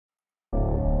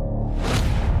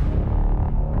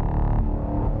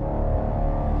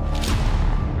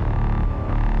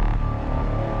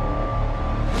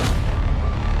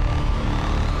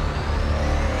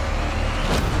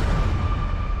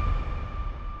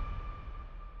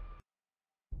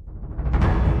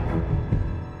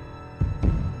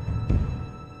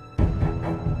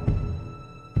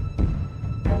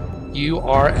You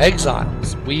are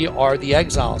exiles. We are the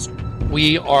exiles.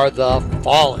 We are the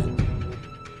fallen.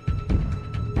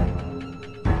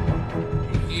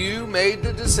 You made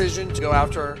the decision to go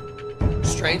after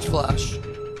strange flesh.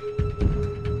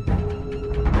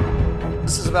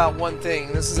 This is about one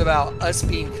thing. This is about us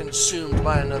being consumed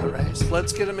by another race.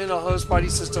 Let's get them in a host body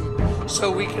system so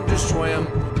we can destroy them.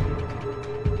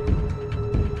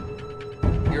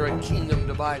 You're a kingdom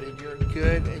divided. You're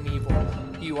good and evil.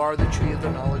 You are the tree of the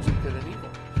knowledge of good and evil.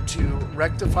 To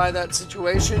rectify that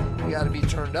situation, you got to be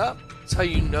turned up. It's how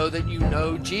you know that you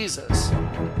know Jesus.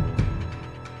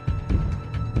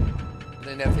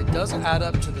 And if it doesn't add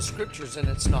up to the scriptures, then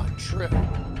it's not true.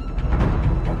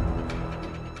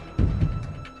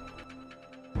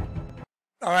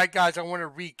 All right, guys, I want to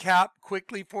recap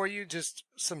quickly for you just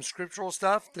some scriptural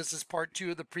stuff. This is part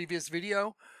 2 of the previous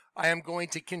video. I am going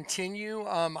to continue.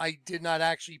 I did not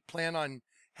actually plan on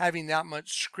having that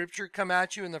much scripture come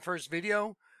at you in the first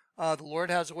video. The Lord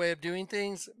has a way of doing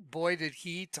things. Boy, did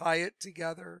he tie it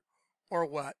together or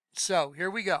what. So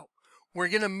here we go. We're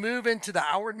going to move into the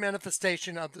outward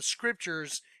manifestation of the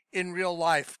scriptures in real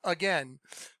life. Again,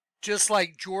 just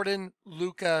like Jordan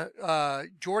Luca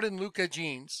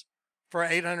jeans for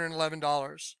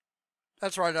 $811.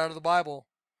 That's right out of the Bible.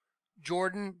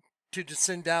 Jordan to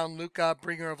descend down Luca,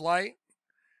 bringer of light.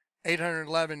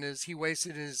 811 is he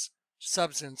wasted his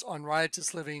substance on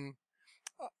riotous living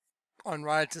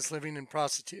and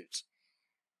prostitutes.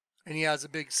 And he has a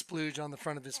big splooge on the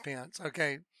front of his pants.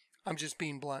 Okay, I'm just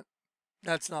being blunt.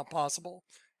 That's not possible.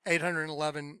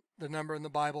 811, the number in the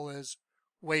Bible, is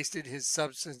wasted his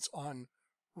substance on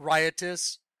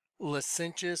riotous,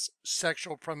 licentious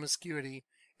sexual promiscuity,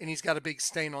 and he's got a big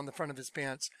stain on the front of his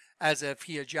pants as if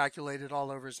he ejaculated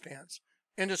all over his pants.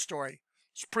 End of story.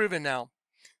 It's proven now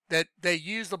that they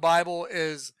use the Bible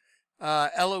as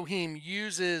Elohim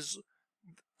uses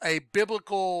a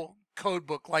biblical code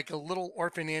book like a little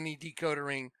orphan Annie decoder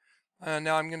ring.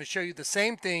 Now I'm going to show you the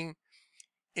same thing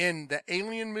in the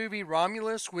Alien movie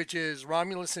Romulus, which is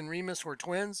Romulus and Remus were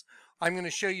twins. I'm going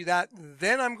to show you that.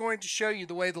 Then I'm going to show you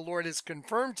the way the Lord has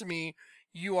confirmed to me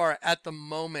you are at the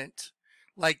moment.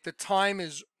 Like the time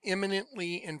is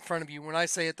imminently in front of you. When I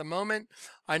say at the moment,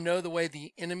 I know the way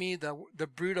the enemy, the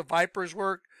brood of vipers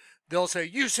work. They'll say,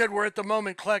 you said we're at the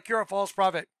moment, Kleck, you're a false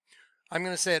prophet. I'm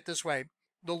going to say it this way.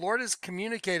 The Lord has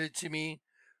communicated to me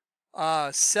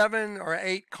 7 or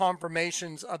 8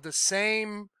 confirmations of the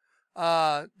same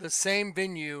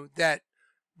venue that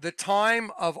the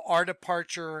time of our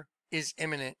departure is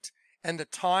imminent, and the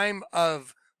time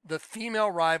of the female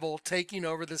rival taking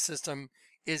over the system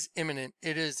is imminent.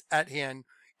 It is at hand.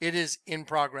 It is in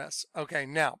progress. Okay,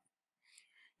 now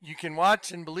you can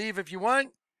watch and believe if you want.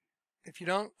 If you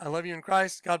don't, I love you in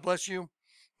Christ. God bless you.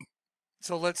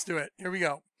 So let's do it. Here we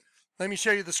go. Let me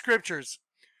show you the scriptures.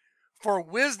 For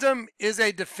wisdom is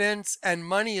a defense and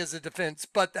money is a defense,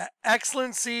 but the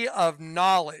excellency of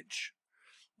knowledge.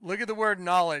 Look at the word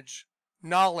knowledge.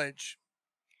 Knowledge.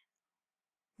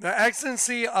 The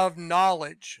excellency of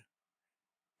knowledge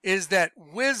is that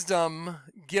wisdom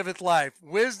giveth life.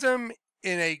 Wisdom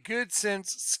in a good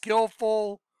sense,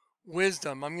 skillful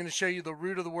wisdom. I'm going to show you the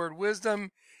root of the word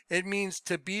wisdom. It means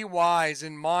to be wise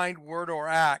in mind, word, or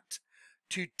act.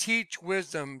 To teach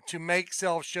wisdom, to make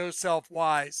self, show self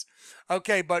wise.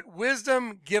 Okay, but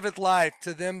wisdom giveth life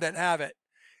to them that have it.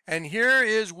 And here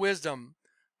is wisdom.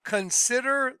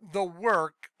 Consider the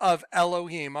work of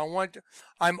Elohim.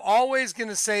 I'm always going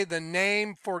to say the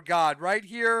name for God. Right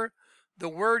here, the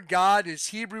word God is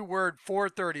Hebrew word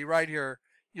 430 right here.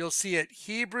 You'll see it,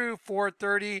 Hebrew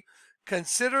 430.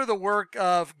 Consider the work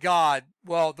of God.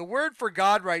 Well, the word for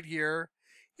God right here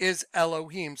is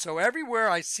Elohim. So everywhere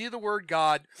I see the word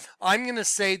God, I'm going to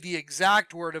say the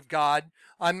exact word of God.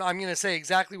 I'm going to say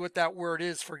exactly what that word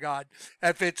is for God.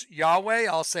 If it's Yahweh,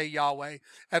 I'll say Yahweh.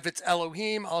 If it's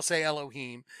Elohim, I'll say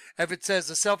Elohim. If it says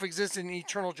the self-existent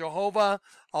eternal Jehovah,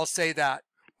 I'll say that.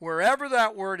 Wherever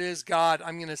that word is God,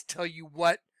 I'm going to tell you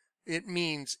what it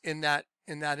means in that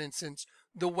instance,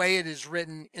 the way it is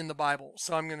written in the Bible.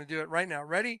 So I'm going to do it right now.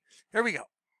 Ready? Here we go.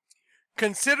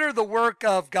 Consider the work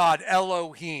of God,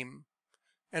 Elohim.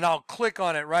 And I'll click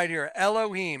on it right here.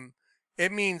 Elohim.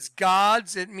 It means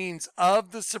gods. It means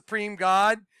of the supreme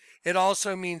God. It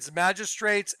also means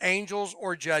magistrates, angels,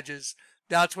 or judges.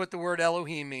 That's what the word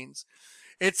Elohim means.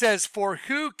 It says, for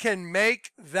who can make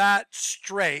that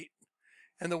straight?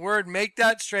 And the word make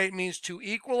that straight means to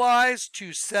equalize,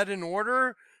 to set in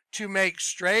order, to make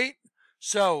straight.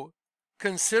 So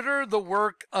consider the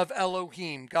work of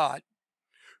Elohim, God.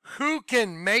 Who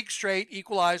can make straight,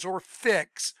 equalize, or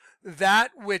fix that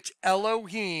which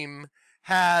Elohim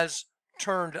has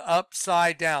turned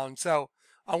upside down. So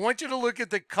I want you to look at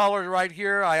the color right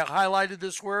here. I highlighted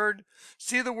this word.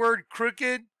 See the word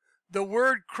crooked? The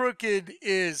word crooked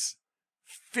is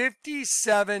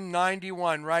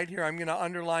 5791 right here. I'm going to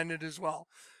underline it as well.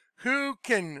 Who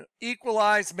can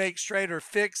equalize, make straight, or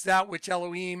fix that which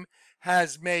Elohim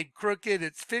has made crooked?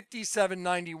 It's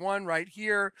 5791 right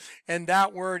here, and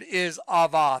that word is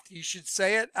avath. You should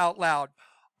say it out loud.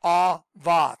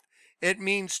 Avath. It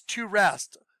means to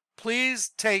rest.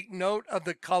 Please take note of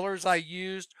the colors I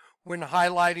used when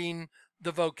highlighting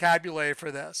the vocabulary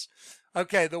for this.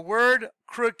 Okay, the word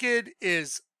crooked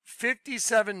is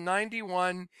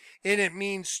 5791, and it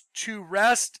means to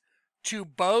rest, to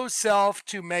bow self,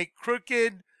 to make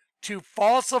crooked, to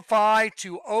falsify,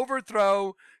 to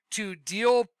overthrow, to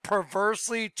deal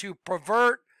perversely, to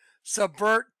pervert,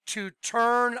 subvert, to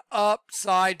turn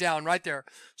upside down, right there.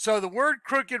 So the word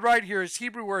crooked right here is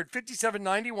Hebrew word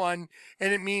 5791,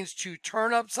 and it means to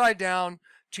turn upside down,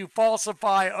 to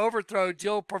falsify, overthrow,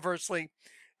 deal perversely,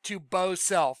 to bow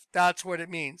self. That's what it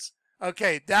means.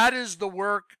 Okay, that is the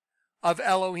work of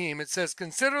Elohim. It says,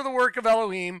 consider the work of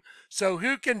Elohim. So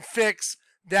who can fix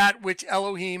that which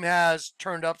Elohim has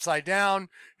turned upside down?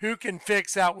 Who can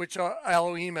fix that which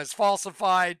Elohim has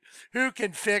falsified? Who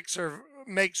can fix or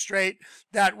make straight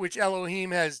that which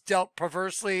Elohim has dealt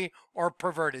perversely or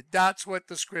perverted? That's what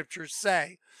the scriptures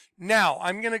say. Now,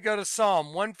 I'm going to go to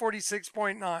Psalm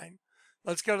 146.9.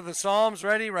 Let's go to the Psalms.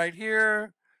 Ready? Right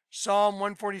here. Psalm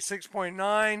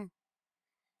 146.9.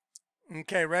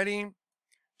 Okay, ready?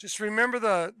 Just remember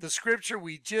the scripture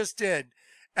we just did.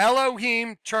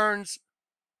 Elohim turns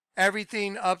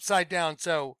everything upside down.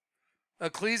 So,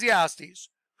 Ecclesiastes,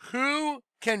 who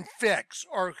can fix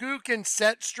or who can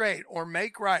set straight or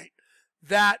make right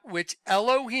that which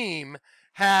Elohim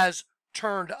has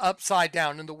turned upside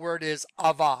down? And the word is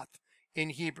avath in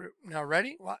Hebrew. Now,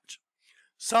 ready? Watch.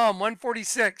 Psalm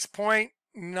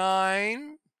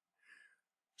 146.9.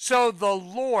 So the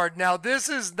Lord, now this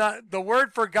is not, the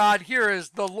word for God here is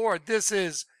the Lord. This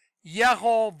is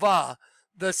Yehovah,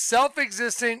 the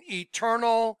self-existent,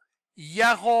 eternal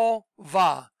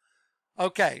Yehovah.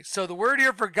 Okay, so the word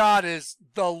here for God is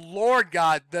the Lord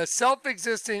God, the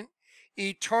self-existent,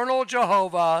 eternal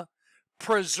Jehovah,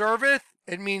 preserveth.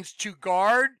 It means to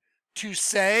guard, to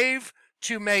save,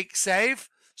 to make safe.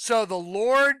 So the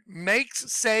Lord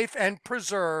makes safe and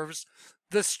preserves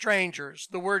the strangers.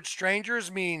 The word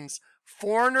strangers means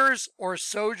foreigners or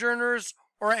sojourners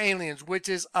or aliens, which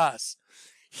is us.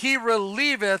 He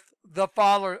relieveth the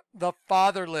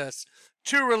fatherless.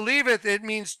 To relieveth, it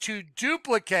means to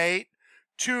duplicate,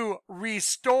 to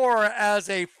restore as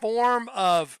a form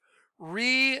of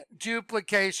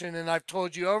reduplication. And I've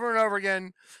told you over and over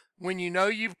again, when you know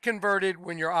you've converted,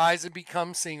 when your eyes have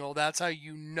become single, that's how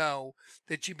you know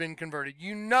that you've been converted.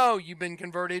 You know you've been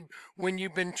converted when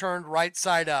you've been turned right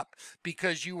side up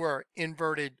because you were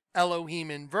inverted.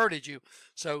 Elohim inverted you.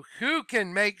 So who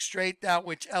can make straight that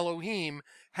which Elohim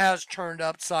has turned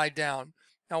upside down?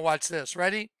 Now watch this.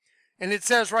 Ready? And it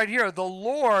says right here, the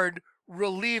Lord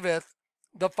relieveth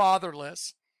the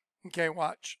fatherless. Okay,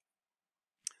 watch.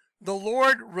 The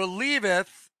Lord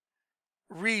relieveth,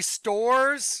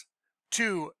 restores,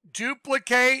 to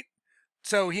duplicate.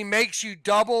 So he makes you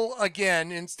double again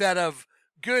instead of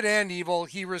good and evil.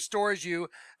 He restores you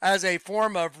as a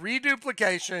form of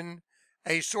reduplication,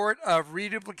 a sort of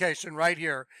reduplication right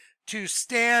here. To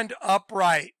stand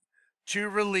upright, to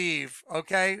relieve.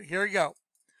 Okay, here we go.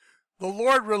 The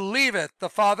Lord relieveth the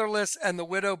fatherless and the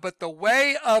widow, but the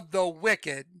way of the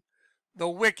wicked,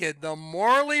 the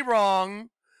morally wrong,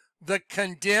 the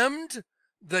condemned,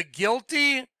 the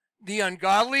guilty, the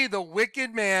ungodly, the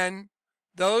wicked man,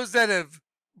 those that have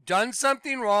done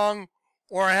something wrong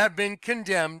or have been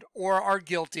condemned or are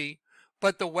guilty,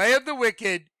 but the way of the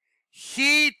wicked,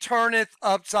 he turneth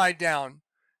upside down.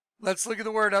 Let's look at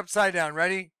the word upside down.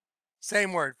 Ready?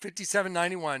 Same word,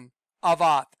 5791,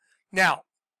 avath. Now,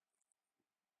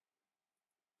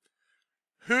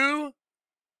 who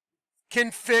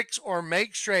can fix or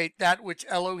make straight that which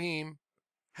Elohim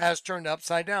has turned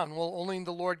upside down? Well, only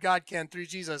the Lord God can through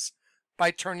Jesus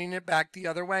by turning it back the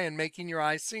other way and making your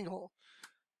eyes single.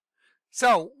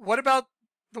 So what about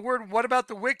the word? What about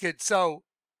the wicked? So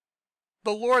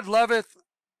the Lord loveth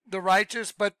the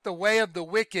righteous, but the way of the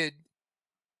wicked,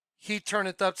 he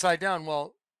turneth upside down.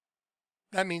 Well,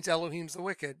 that means Elohim's the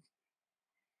wicked.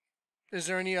 Is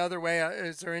there any other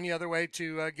way?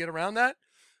 To get around that?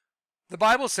 The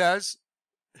Bible says,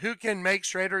 who can make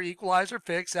straight or equalize or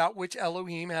fix that which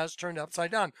Elohim has turned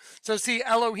upside down? So see,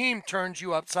 Elohim turns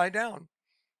you upside down.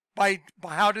 By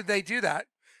how did they do that?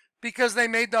 Because they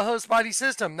made the host body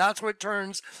system. That's what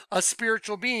turns a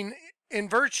spiritual being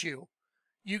inverts you.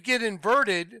 You get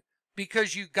inverted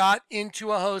because you got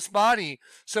into a host body.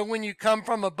 So when you come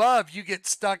from above, you get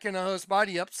stuck in a host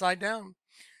body upside down.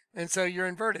 And so you're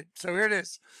inverted. So here it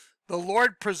is. The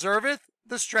Lord preserveth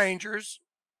the strangers.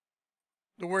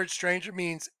 The word stranger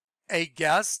means a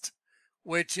guest,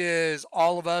 which is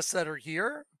all of us that are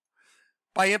here.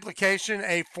 By implication,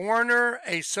 a foreigner,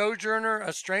 a sojourner,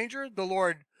 a stranger. The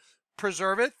Lord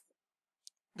preserveth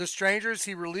the strangers,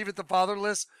 he relieveth the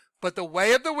fatherless, but the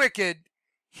way of the wicked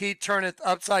he turneth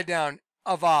upside down.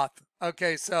 Avath.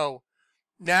 Okay, so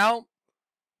now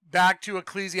back to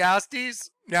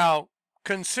Ecclesiastes. Now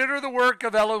consider the work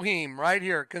of Elohim right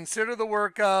here. Consider the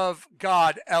work of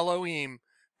God, Elohim.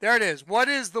 There it is. What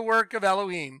is the work of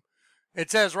Elohim? It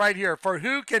says right here, for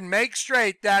who can make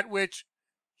straight that which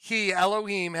he,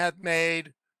 Elohim, hath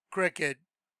made crooked,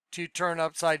 to turn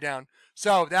upside down.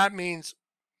 So that means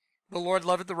the Lord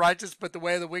loveth the righteous, but the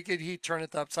way of the wicked he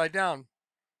turneth upside down.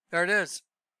 There it is.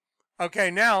 Okay,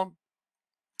 now,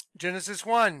 Genesis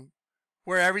 1,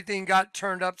 where everything got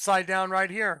turned upside down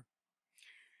right here.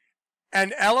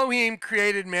 And Elohim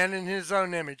created man in his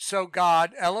own image. So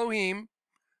God, Elohim,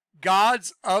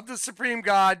 gods of the supreme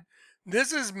God,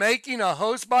 this is making a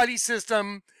host body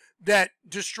system that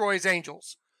destroys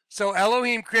angels. So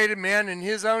Elohim created man in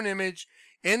his own image.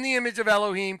 In the image of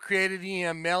Elohim created he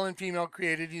him, male and female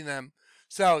created he them.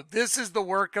 So this is the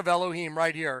work of Elohim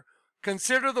right here.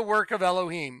 Consider the work of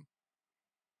Elohim.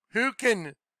 Who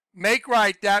can make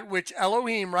right that which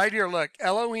Elohim, right here, look,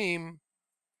 Elohim,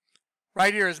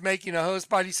 right here is making a host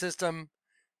body system,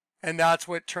 and that's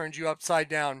what turns you upside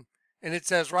down. And it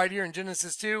says right here in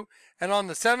Genesis 2, and on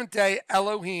the seventh day,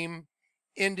 Elohim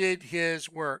ended his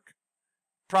work.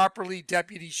 Properly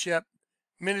deputyship,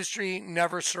 ministry,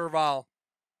 never servile.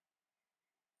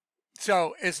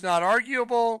 So it's not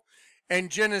arguable. In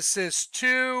Genesis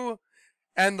 2,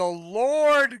 and the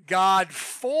Lord God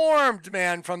formed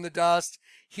man from the dust.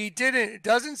 It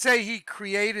doesn't say he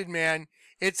created man.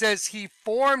 It says he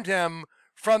formed him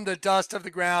from the dust of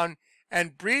the ground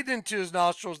and breathed into his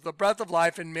nostrils the breath of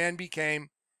life, and man became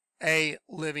a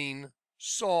living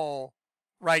soul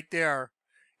right there.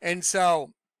 And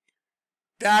so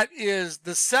that is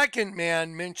the second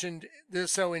man mentioned.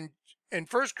 So in 1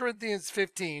 Corinthians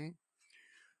 15,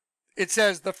 it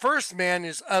says the first man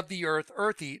is of the earth,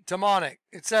 earthy, demonic.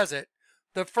 It says it.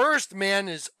 The first man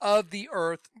is of the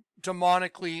earth,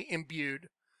 demonically imbued.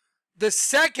 The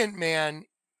second man,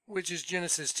 which is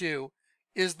Genesis 2,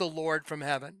 is the Lord from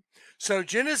heaven. So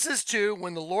Genesis 2,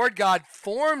 when the Lord God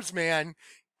forms man,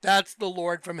 that's the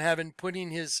Lord from heaven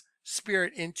putting his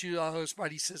spirit into a host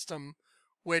body system,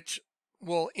 which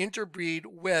will interbreed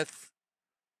with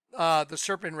the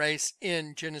serpent race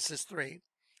in Genesis 3.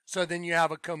 So then you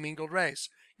have a commingled race.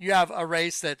 You have a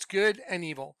race that's good and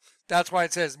evil. That's why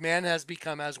it says man has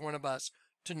become as one of us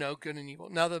to know good and evil.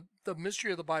 Now the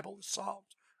mystery of the Bible is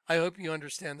solved. I hope you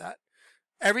understand that.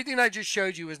 Everything I just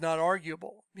showed you is not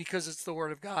arguable because it's the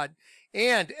Word of God.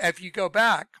 And if you go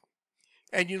back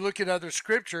and you look at other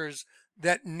scriptures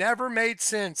that never made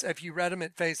sense if you read them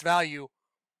at face value,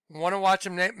 want to watch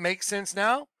them make sense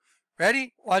now?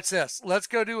 Ready? Watch this. Let's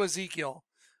go to Ezekiel.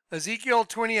 Ezekiel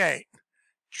 28.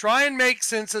 Try and make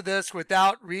sense of this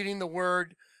without reading the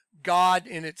word God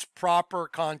in its proper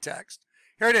context.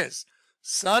 Here it is.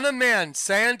 Son of man,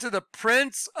 say unto the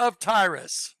prince of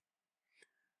Tyrus,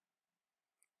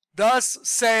 thus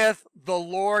saith the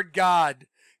Lord God,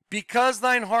 because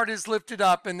thine heart is lifted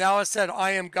up, and thou hast said,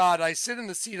 I am God, I sit in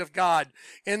the seat of God,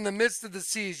 in the midst of the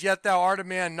seas, yet thou art a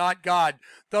man, not God,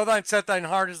 though thine set thine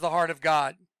heart is the heart of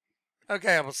God.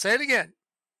 Okay, I will say it again.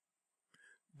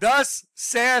 Thus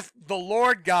saith the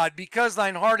Lord God, because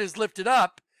thine heart is lifted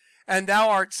up, and thou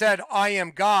art said, I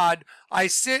am God, I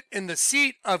sit in the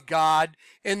seat of God,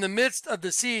 in the midst of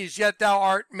the seas, yet thou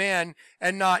art man,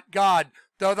 and not God,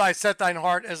 though thou set thine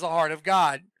heart as the heart of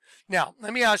God. Now,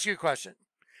 let me ask you a question.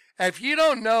 If you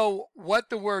don't know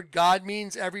what the word God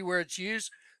means everywhere it's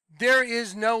used, there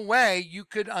is no way you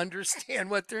could understand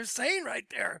what they're saying right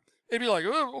there. It'd be like,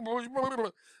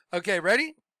 okay,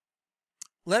 ready?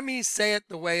 Let me say it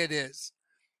the way it is.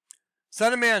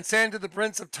 Son of man, say unto the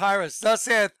prince of Tyrus, thus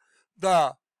saith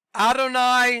the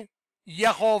Adonai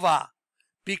Yehovah,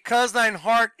 because thine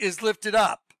heart is lifted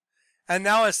up, and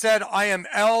thou hast said, I am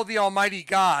El the Almighty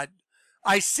God.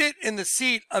 I sit in the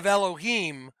seat of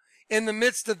Elohim, in the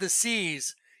midst of the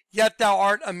seas, yet thou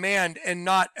art a man, and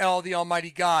not El the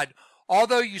Almighty God.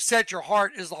 Although you set your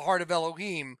heart is the heart of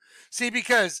Elohim. See,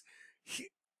 because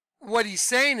what he's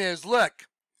saying is, look,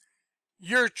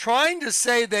 you're trying to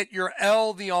say that you're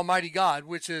El the Almighty God,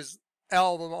 which is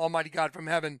El the Almighty God from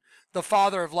heaven, the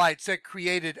Father of lights that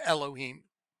created Elohim.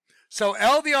 So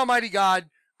El, the Almighty God,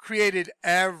 created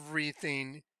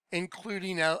everything,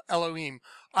 including Elohim.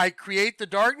 I create the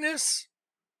darkness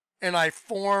and I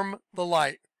form the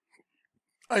light.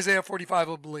 Isaiah 45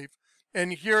 will believe.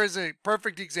 And here is a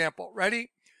perfect example.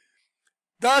 Ready?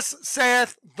 Thus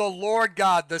saith the Lord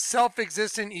God, the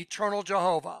self-existent eternal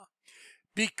Jehovah,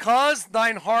 because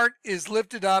thine heart is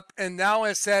lifted up and thou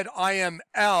hast said, I am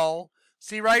El.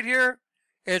 See right here?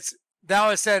 It's thou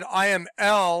hast said, I am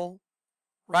El.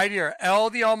 Right here. El,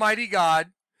 the Almighty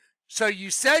God. So you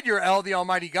said you're El, the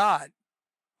Almighty God.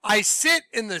 I sit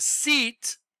in the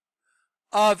seat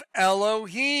of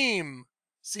Elohim.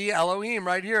 See Elohim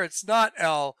right here. It's not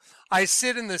El. I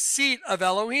sit in the seat of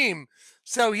Elohim.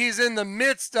 So he's in the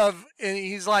midst of,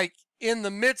 he's like in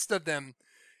the midst of them,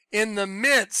 in the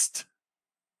midst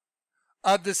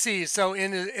of the seas. So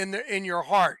in your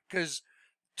heart, because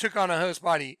took on a host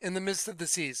body in the midst of the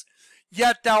seas.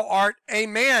 Yet thou art a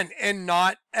man and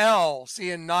not El.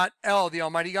 See, and not El, the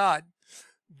Almighty God.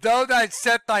 Though thy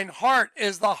set thine heart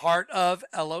is the heart of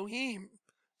Elohim.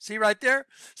 See right there?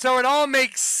 So it all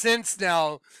makes sense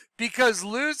now, because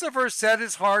Lucifer set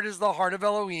his heart is the heart of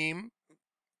Elohim.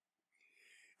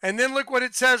 And then look what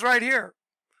it says right here.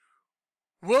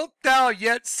 Wilt thou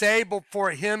yet say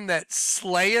before him that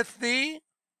slayeth thee,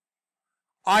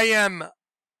 I am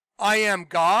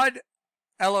God,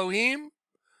 Elohim,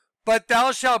 but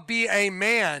thou shalt be a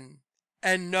man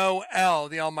and no El,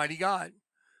 the Almighty God.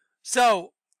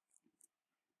 So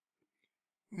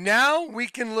now we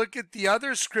can look at the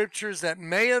other scriptures that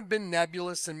may have been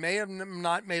nebulous and may have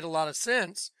not made a lot of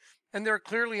sense, and they're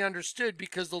clearly understood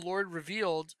because the Lord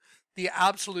revealed the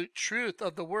absolute truth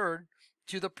of the word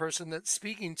to the person that's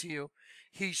speaking to you.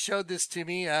 He showed this to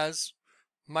me as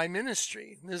my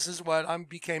ministry. This is what I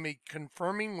became a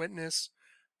confirming witness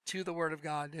to the word of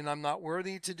God, and I'm not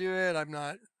worthy to do it.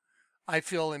 I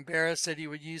feel embarrassed that he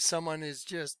would use someone as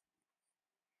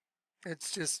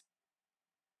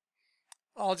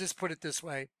I'll just put it this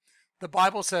way. The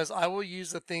Bible says, I will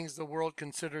use the things the world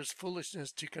considers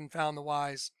foolishness to confound the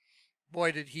wise.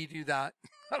 Boy, did he do that.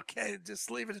 Okay,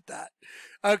 just leave it at that.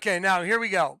 Okay, now here we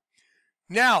go.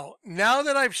 Now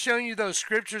that I've shown you those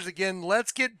scriptures again,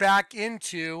 let's get back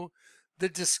into the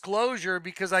disclosure,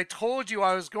 because I told you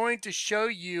I was going to show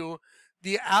you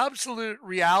the absolute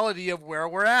reality of where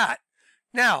we're at.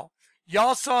 Now,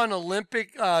 y'all saw an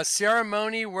Olympic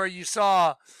ceremony where you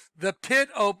saw the pit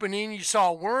opening, you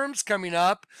saw worms coming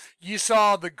up, you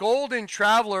saw the golden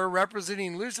traveler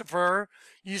representing Lucifer,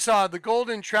 you saw the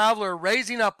golden traveler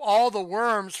raising up all the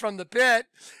worms from the pit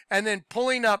and then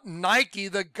pulling up Nike,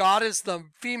 the goddess, the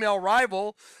female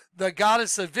rival, the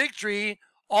goddess of victory,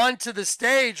 onto the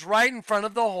stage right in front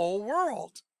of the whole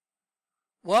world.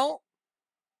 Well,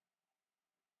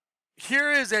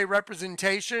 here is a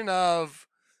representation of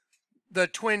the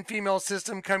twin female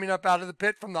system coming up out of the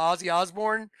pit from the Ozzy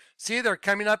Osbourne. See, they're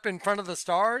coming up in front of the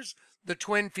stars. The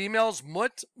twin females,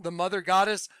 Mut, the mother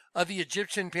goddess of the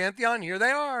Egyptian pantheon, here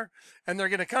they are. And they're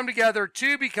going to come together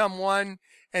to become one,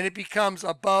 and it becomes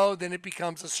a bow, then it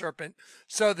becomes a serpent.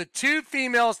 So the two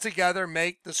females together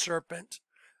make the serpent.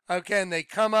 Okay, and they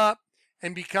come up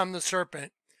and become the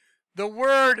serpent. The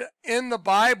word in the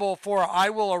Bible for I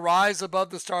will arise above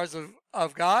the stars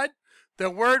of God, the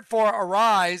word for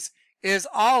arise is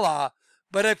Allah.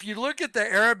 But if you look at the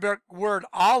Arabic word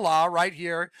Allah right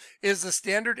here, is the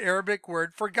standard Arabic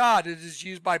word for God. It is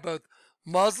used by both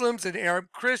Muslims and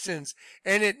Arab Christians,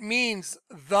 and it means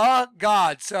the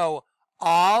God. So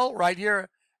Al right here,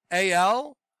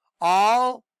 A-L,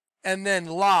 Al, and then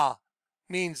La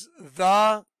means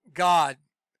the God.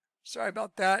 Sorry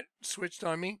about that, switched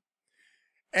on me.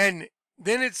 And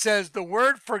then it says the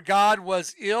word for God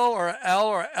was Il or El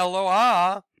or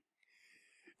Eloah,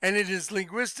 and it is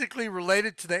linguistically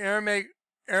related to the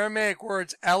Aramaic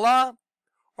words Elah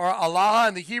or Allah,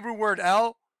 and the Hebrew word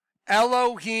El,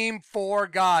 Elohim, for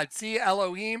God. See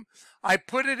Elohim? I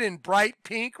put it in bright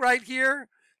pink right here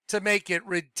to make it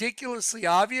ridiculously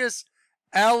obvious.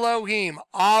 Elohim,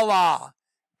 Allah,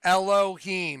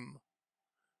 Elohim,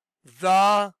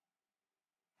 the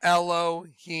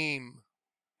Elohim.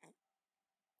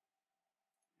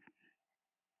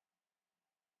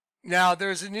 Now,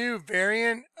 there's a new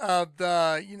variant of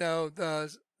I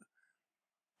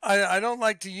don't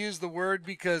like to use the word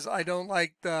because I don't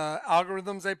like the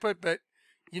algorithms they put, but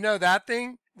that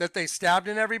thing that they stabbed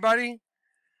in everybody?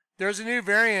 There's a new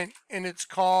variant, and it's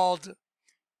called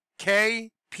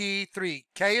KP3.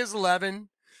 K is 11,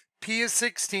 P is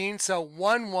 16, so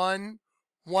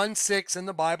 1116 in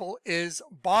the Bible is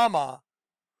Bama.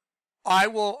 I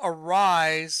will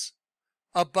arise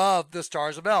above the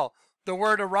stars of El. The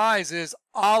word arise is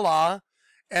Allah,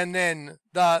 and then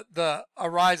the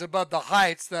arise above the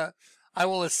heights, the I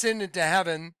will ascend into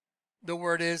heaven, the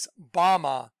word is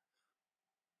Bama.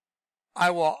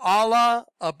 I will Allah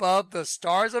above the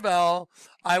stars of El.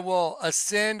 I will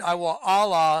ascend, I will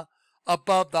Allah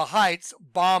above the heights,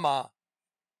 Bama.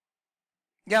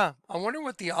 Yeah, I wonder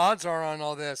what the odds are on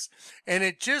all this. And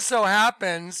it just so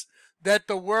happens that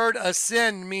the word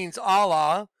ascend means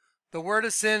Allah. The word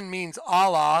ascend means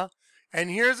Allah. And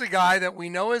here's a guy that we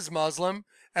know is Muslim,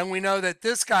 and we know that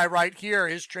this guy right here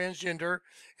is transgender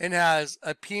and has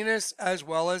a penis as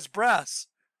well as breasts.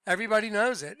 Everybody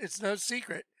knows it. It's no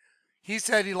secret. He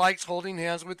said he likes holding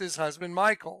hands with his husband,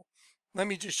 Michael. Let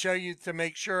me just show you to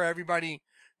make sure everybody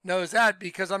knows that,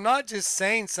 because I'm not just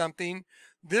saying something.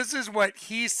 This is what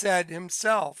he said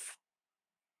himself.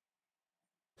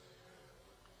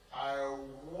 I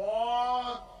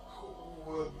walk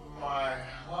with my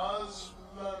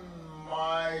husband,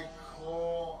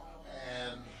 Michael,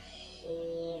 and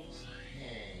hold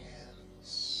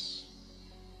hands.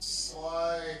 It's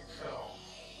like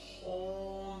a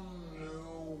whole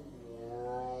new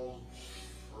world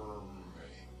for me.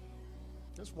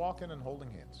 Just walking and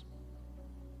holding hands.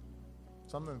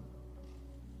 Something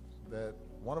that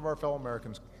one of our fellow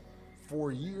Americans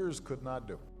for years could not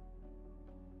do.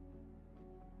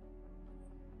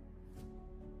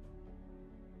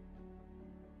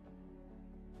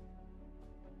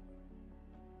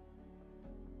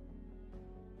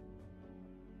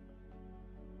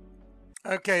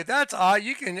 Okay, that's odd.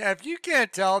 You can, if you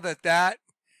can't tell that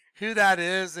who that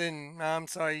is, and I'm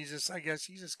sorry, I guess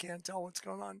you just can't tell what's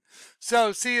going on.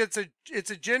 So see, it's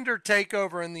a gender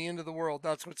takeover in the end of the world.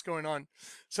 That's what's going on.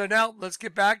 So now let's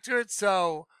get back to it.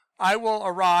 So I will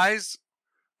arise,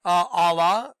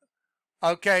 Allah.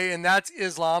 Okay, and that's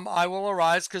Islam. I will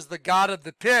arise, because the God of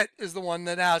the pit is the one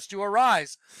that has to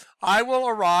arise. I will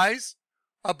arise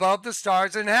above the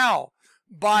stars, and how?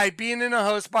 By being in a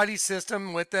host body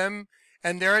system with them,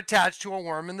 and they're attached to a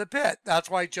worm in the pit. That's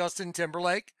why Justin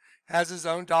Timberlake has his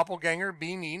own doppelganger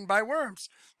being eaten by worms.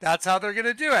 That's how they're going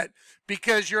to do it,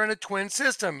 because you're in a twin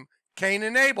system. Cain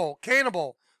and Abel,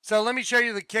 cannibal. So let me show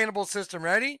you the cannibal system.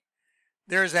 Ready?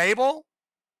 There's Abel.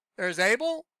 There's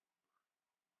Abel.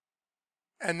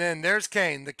 And then there's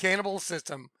Cain, the cannibal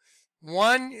system.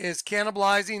 One is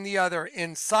cannibalizing the other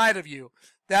inside of you.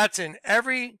 That's in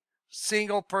every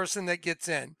single person that gets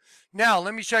in. Now,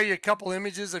 let me show you a couple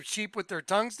images of sheep with their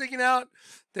tongue sticking out.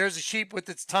 There's a sheep with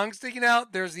its tongue sticking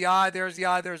out. There's the eye, there's the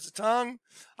eye, there's the tongue.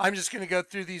 I'm just going to go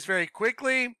through these very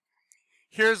quickly.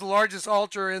 Here's the largest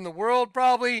altar in the world,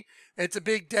 probably. It's a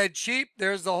big dead sheep.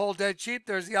 There's the whole dead sheep.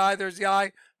 There's the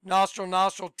eye, nostril,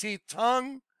 nostril, teeth,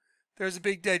 tongue. There's a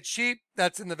big dead sheep.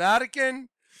 That's in the Vatican.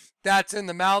 That's in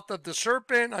the mouth of the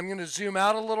serpent. I'm going to zoom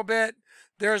out a little bit.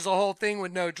 There's a whole thing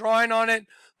with no drawing on it.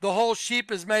 The whole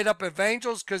sheep is made up of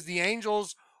angels, because the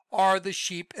angels are the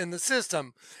sheep in the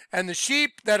system. And the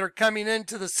sheep that are coming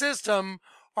into the system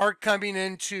are coming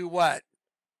into what?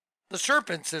 The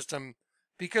serpent system,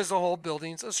 because the whole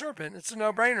building's a serpent. It's a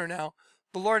no-brainer now.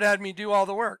 The Lord had me do all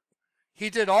the work.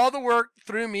 He did all the work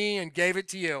through me and gave it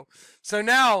to you. So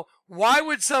now, why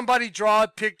would somebody draw a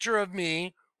picture of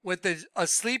me with a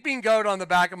sleeping goat on the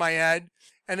back of my head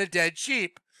and a dead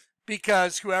sheep?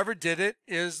 Because whoever did it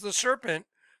is the serpent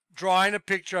drawing a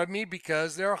picture of me,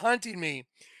 because they're hunting me.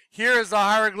 Here is the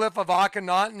hieroglyph of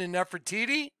Akhenaten and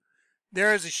Nefertiti.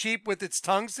 There is a sheep with its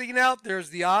tongue sticking out.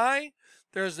 There's the eye.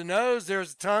 There's the nose.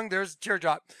 There's the tongue. There's the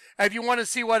teardrop. If you want to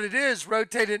see what it is,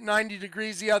 rotate it 90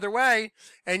 degrees the other way,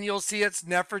 and you'll see it's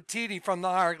Nefertiti from the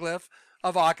hieroglyph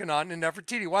of Akhenaten and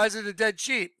Nefertiti. Why is it a dead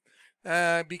sheep?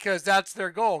 Because that's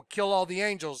their goal. Kill all the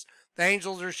angels. The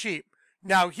angels are sheep.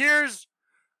 Now here's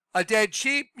a dead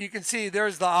sheep. You can see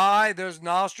there's the eye, there's the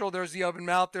nostril, there's the open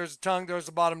mouth, there's the tongue, there's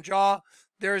the bottom jaw,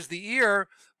 there's the ear.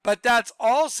 But that's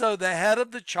also the head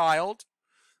of the child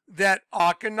that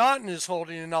Akhenaten is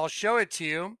holding, and I'll show it to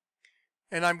you.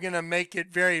 And I'm going to make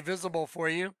it very visible for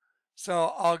you.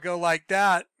 So I'll go like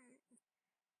that,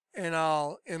 and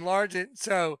I'll enlarge it.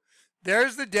 So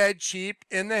there's the dead sheep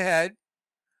in the head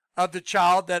of the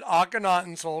child that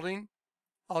Akhenaten's holding.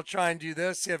 I'll try and do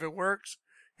this, see if it works.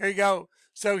 Here you go.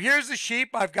 So here's the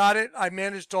sheep. I've got it. I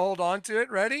managed to hold on to it.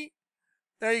 Ready?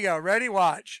 There you go. Ready?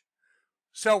 Watch.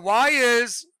 So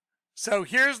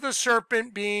here's the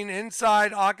serpent being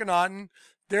inside Akhenaten.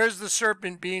 There's the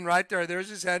serpent being right there. There's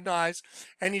his head and eyes.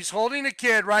 And he's holding a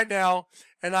kid right now.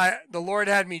 And the Lord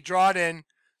had me draw it in.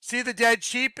 See the dead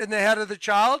sheep in the head of the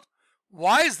child?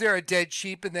 Why is there a dead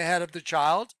sheep in the head of the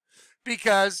child?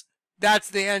 Because that's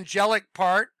the angelic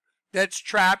part that's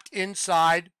trapped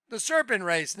inside the serpent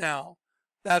race now.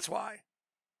 That's why.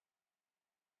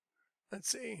 Let's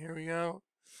see. Here we go.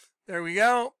 There we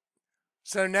go.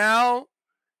 So now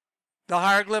the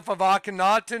hieroglyph of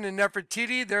Akhenaten and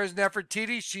Nefertiti. There's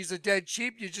Nefertiti. She's a dead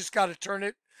sheep. You just got to turn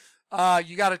it.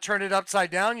 You got to turn it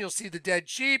upside down. You'll see the dead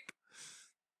sheep.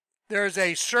 There's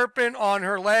a serpent on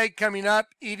her leg coming up,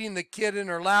 eating the kid in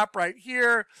her lap right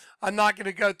here. I'm not going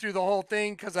to go through the whole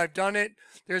thing because I've done it.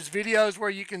 There's videos where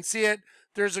you can see it.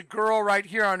 There's a girl right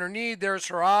here on her knee. There's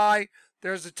her eye.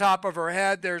 There's the top of her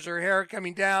head. There's her hair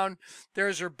coming down.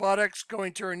 There's her buttocks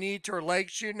going to her knee, to her leg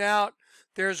shooting out.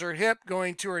 There's her hip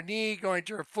going to her knee, going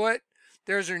to her foot.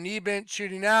 There's her knee bent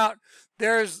shooting out.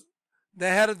 There's the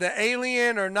head of the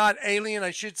alien, or not alien,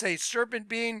 I should say serpent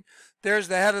being. There's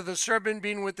the head of the serpent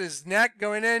being with his neck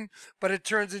going in, but it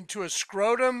turns into a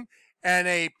scrotum and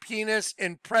a penis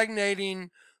impregnating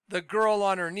the girl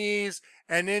on her knees.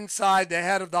 And inside the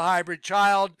head of the hybrid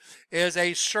child is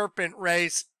a serpent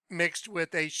race mixed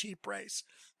with a sheep race.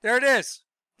 There it is.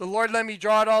 The Lord let me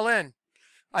draw it all in.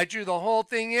 I drew the whole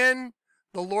thing in.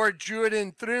 The Lord drew it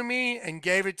in through me and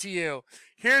gave it to you.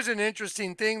 Here's an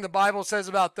interesting thing the Bible says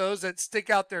about those that stick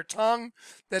out their tongue,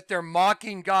 that they're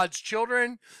mocking God's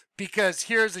children, because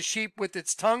here's a sheep with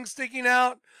its tongue sticking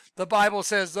out. The Bible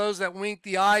says those that wink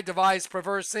the eye devise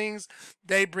perverse things.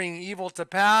 They bring evil to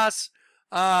pass.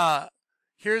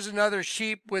 Here's another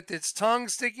sheep with its tongue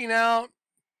sticking out.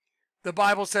 The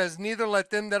Bible says, neither let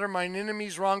them that are mine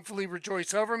enemies wrongfully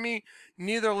rejoice over me,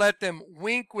 neither let them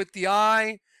wink with the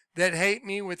eye that hate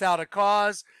me without a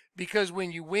cause, because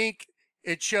when you wink,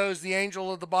 it shows the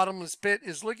angel of the bottomless pit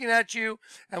is looking at you,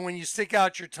 and when you stick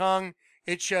out your tongue,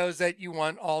 it shows that you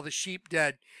want all the sheep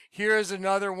dead. Here's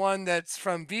another one that's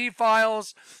from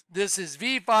V-Files. This is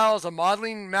V-Files, a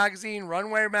modeling magazine,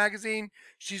 runway magazine.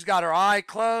 She's got her eye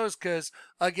closed because,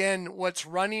 again, what's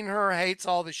running her hates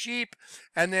all the sheep,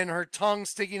 and then her tongue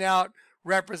sticking out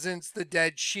represents the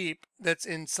dead sheep that's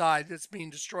inside, that's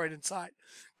being destroyed inside,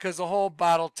 because the whole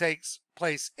battle takes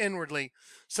place inwardly.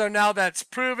 So now that's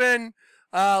proven.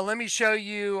 Let me show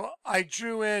you. I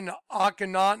drew in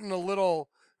Akhenaten a little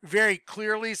very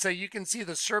clearly so you can see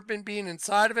the serpent being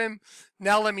inside of him.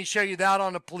 Now let me show you that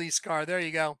on a police car. There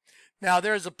you go. Now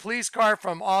there's a police car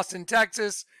from Austin,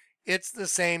 Texas. It's the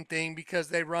same thing because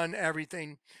they run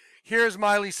everything. Here's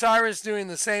Miley Cyrus doing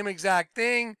the same exact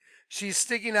thing. She's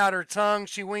sticking out her tongue.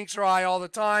 She winks her eye all the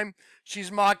time.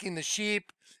 She's mocking the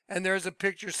sheep. And there's a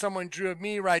picture someone drew of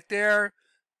me right there.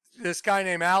 This guy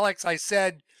named Alex. I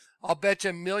said, I'll bet you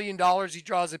 $1 million he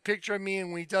draws a picture of me,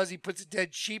 and when he does, he puts a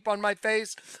dead sheep on my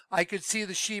face. I could see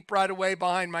the sheep right away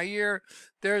behind my ear.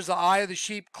 There's the eye of the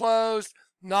sheep closed,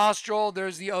 nostril,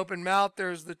 there's the open mouth,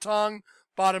 there's the tongue,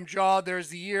 bottom jaw, there's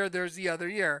the ear, there's the other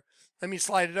ear. Let me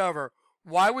slide it over.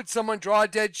 Why would someone draw a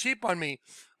dead sheep on me?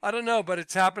 I don't know, but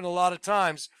it's happened a lot of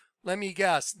times. Let me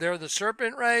guess. They're the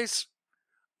serpent race?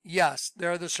 Yes,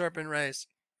 they're the serpent race.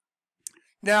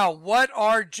 Now, what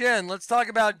are jinn? Let's talk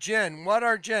about jinn. What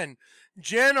are jinn?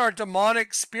 Jinn are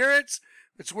demonic spirits.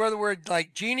 It's where the word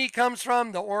like genie comes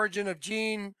from. The origin of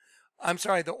jinn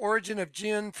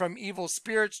from evil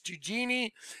spirits to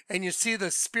genie. And you see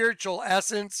the spiritual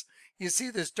essence. You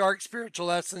see this dark spiritual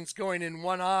essence going in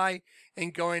one eye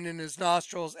and going in his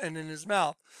nostrils and in his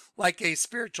mouth, like a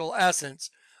spiritual essence.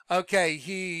 Okay,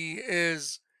 he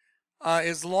is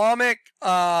Islamic.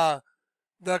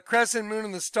 The crescent moon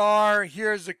and the star.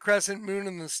 Here's the crescent moon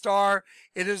and the star.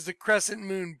 It is the crescent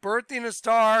moon birthing a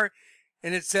star.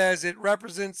 And it says it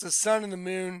represents the sun and the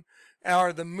moon,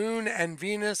 or the moon and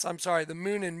Venus. I'm sorry, the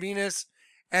moon and Venus.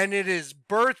 And it is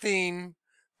birthing.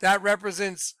 That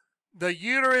represents the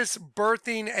uterus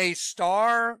birthing a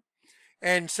star.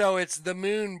 And so it's the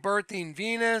moon birthing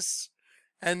Venus.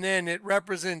 And then it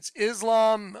represents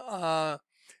Islam.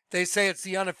 They say it's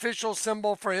the unofficial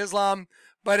symbol for Islam,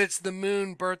 but it's the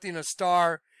moon birthing a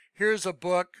star. Here's a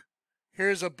book.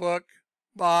 Here's a book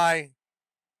by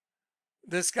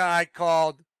this guy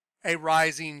called A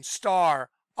Rising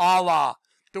Star, Allah.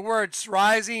 The word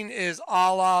rising is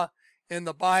Allah in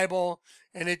the Bible,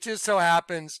 and it just so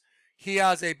happens he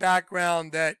has a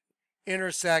background that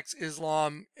intersects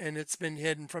Islam, and it's been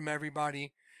hidden from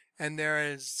everybody, and there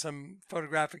is some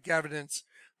photographic evidence.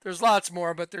 There's lots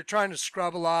more, but they're trying to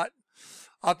scrub a lot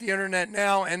off the internet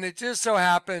now, and it just so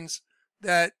happens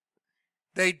that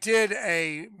they did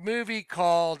a movie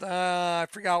called, I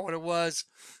forgot what it was,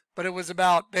 but it was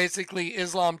about basically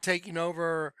Islam taking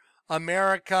over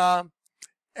America,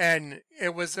 and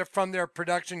it was from their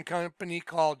production company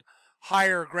called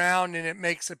Higher Ground, and it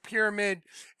makes a pyramid,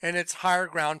 and it's higher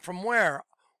ground from where?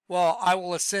 Well, I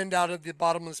will ascend out of the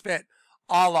bottomless pit.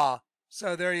 Allah.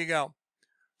 So there you go.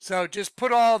 So just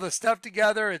put all the stuff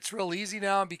together. It's real easy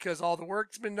now because all the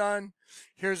work's been done.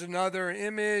 Here's another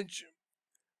image.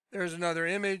 There's another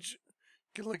image.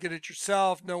 You can look at it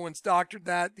yourself. No one's doctored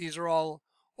that. These are all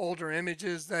older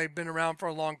images. They've been around for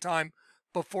a long time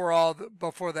before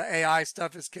the AI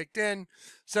stuff is kicked in.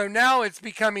 So now it's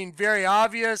becoming very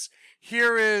obvious.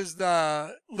 Here is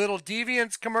the Little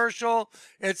Deviants commercial.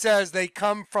 It says they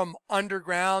come from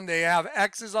underground. They have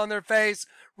X's on their face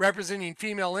representing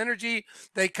female energy.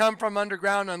 They come from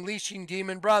underground, unleashing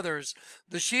demon brothers.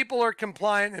 The sheeple are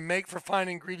compliant and make for fine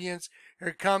ingredients.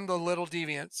 Here come the Little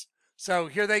Deviants. So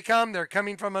here they come. They're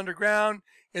coming from underground.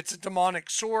 It's a demonic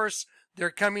source.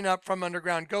 They're coming up from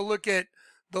underground. Go look at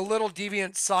the Little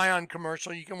Deviant Scion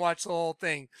commercial. You can watch the whole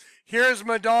thing. Here's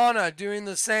Madonna doing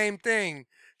the same thing.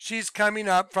 She's coming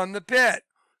up from the pit.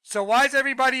 So why is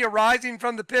everybody arising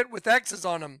from the pit with X's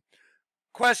on them?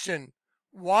 Question.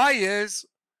 Why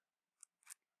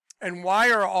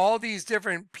are all these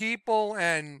different people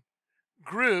and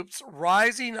groups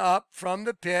rising up from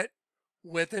the pit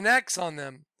with an X on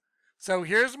them? So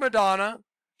here's Madonna.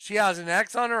 She has an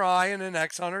X on her eye and an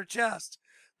X on her chest.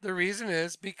 The reason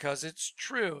is because it's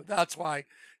true. That's why.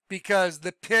 Because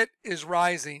the pit is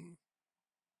rising.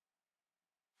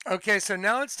 Okay, so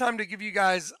now it's time to give you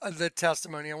guys the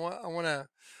testimony.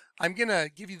 I'm going to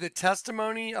give you the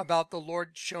testimony about the Lord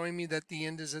showing me that the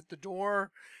end is at the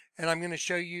door. And I'm going to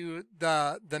show you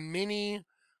the many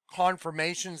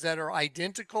confirmations that are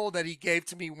identical that he gave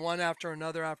to me one after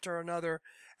another, after another.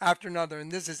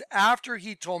 And this is after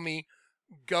he told me,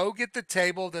 go get the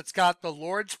table that's got the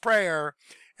Lord's Prayer,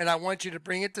 and I want you to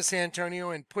bring it to San Antonio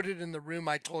and put it in the room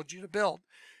I told you to build.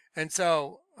 And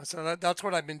so that's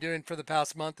what I've been doing for the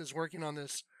past month, is working on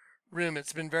this room.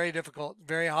 It's been very difficult,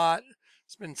 very hot.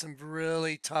 It's been some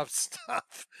really tough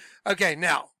stuff. Okay,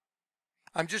 now,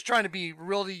 I'm just trying to be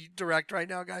really direct right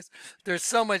now, guys. There's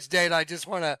so much data. I just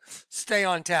want to stay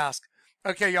on task.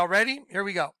 Okay, y'all ready? Here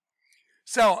we go.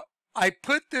 So I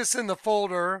put this in the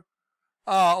folder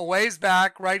a ways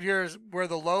back. Right here is where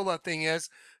the Lola thing is.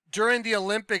 During the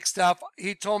Olympic stuff,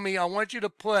 he told me, I want you to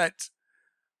put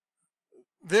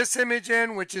this image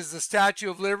in, which is the Statue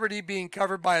of Liberty being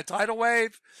covered by a tidal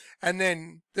wave. And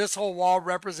then this whole wall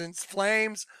represents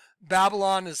flames.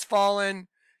 Babylon has fallen.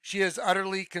 She is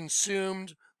utterly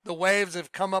consumed. The waves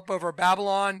have come up over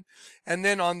Babylon. And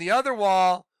then on the other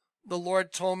wall, the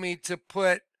Lord told me to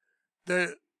put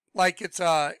it's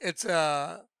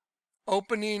a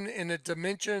opening in a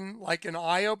dimension, like an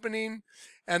eye opening,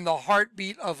 and the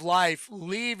heartbeat of life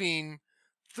leaving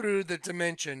through the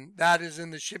dimension. That is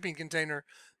in the shipping container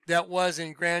that was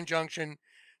in Grand Junction.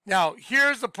 Now,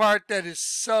 here's the part that is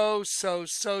so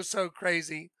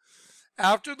crazy.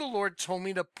 After the Lord told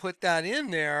me to put that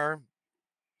in there,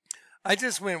 I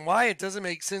just went, why? It doesn't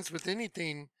make sense with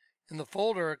anything in the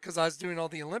folder, because I was doing all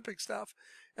the Olympic stuff.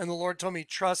 And the Lord told me,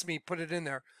 trust me, put it in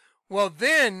there. Well,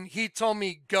 then he told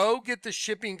me, go get the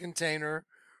shipping container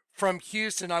from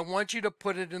Houston. I want you to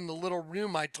put it in the little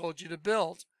room I told you to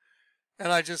build.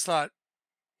 And I just thought,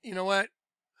 you know what?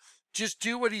 Just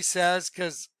do what he says,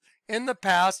 because in the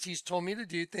past, he's told me to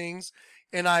do things.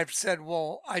 And I've said,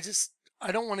 well, I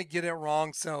don't want to get it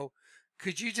wrong. So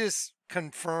could you just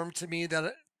confirm to me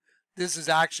that this is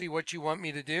actually what you want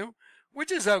me to do?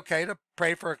 Which is okay, to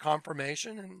pray for a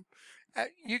confirmation. And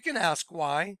you can ask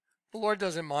why. The Lord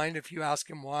doesn't mind if you ask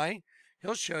him why.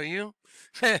 He'll show you.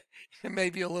 It may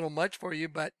be a little much for you,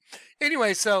 but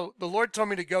anyway, so the Lord told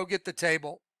me to go get the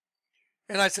table.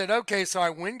 And I said, okay, so I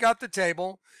went and got the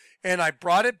table, and I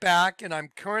brought it back, and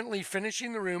I'm currently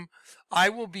finishing the room. I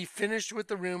will be finished with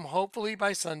the room hopefully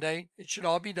by Sunday. It should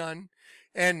all be done.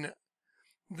 And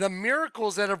the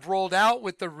miracles that have rolled out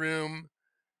with the room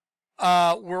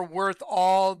were worth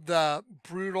all the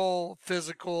brutal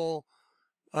physical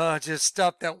just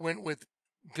stuff that went with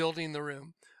building the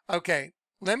room. Okay,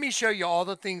 let me show you all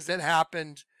the things that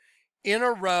happened in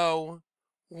a row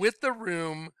with the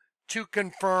room to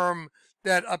confirm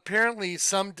that apparently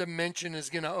some dimension is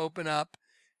going to open up.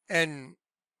 And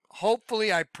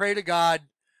hopefully, I pray to God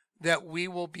that we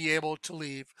will be able to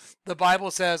leave. The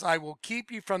Bible says, I will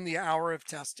keep you from the hour of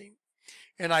testing.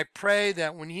 And I pray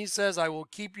that when he says, I will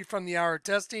keep you from the hour of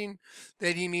testing,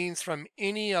 that he means from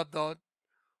any of the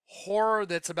horror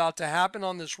that's about to happen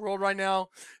on this world right now,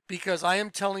 because I am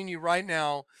telling you right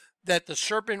now that the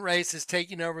serpent race is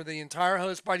taking over the entire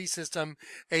host body system.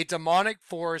 A demonic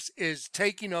force is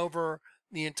taking over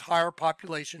the entire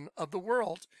population of the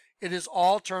world. It is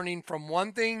all turning from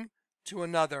one thing to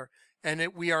another, and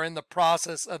we are in the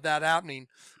process of that happening.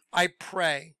 I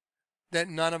pray that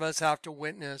none of us have to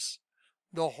witness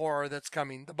the horror that's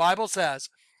coming. The Bible says,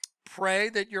 pray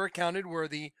that you're accounted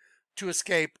worthy to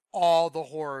escape all the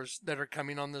horrors that are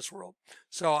coming on this world.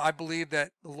 So I believe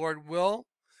that the Lord will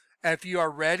If you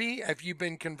are ready, if you've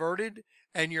been converted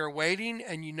and you're waiting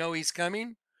and you know he's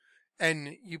coming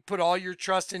and you put all your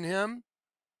trust in him,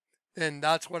 then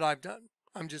that's what I've done.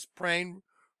 I'm just praying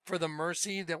for the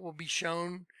mercy that will be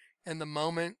shown in the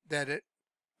moment that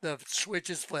the switch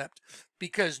is flipped,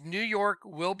 because New York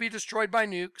will be destroyed by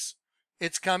nukes.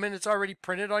 It's coming. It's already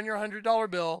printed on your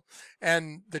 $100 bill,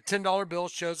 and the $10 bill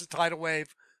shows a tidal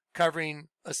wave covering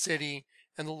a city,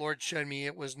 and the Lord showed me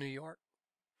it was New York.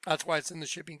 That's why it's in the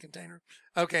shipping container.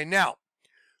 Okay, now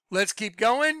let's keep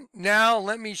going. Now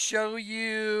let me show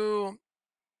you.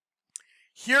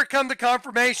 Here come the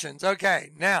confirmations. Okay,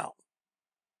 now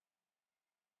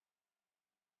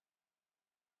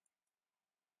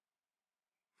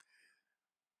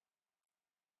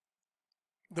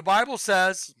the Bible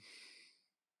says,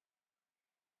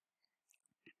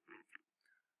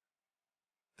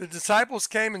 the disciples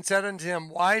came and said unto him,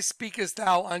 Why speakest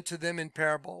thou unto them in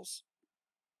parables?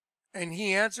 And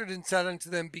he answered and said unto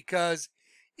them, Because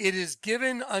it is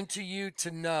given unto you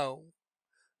to know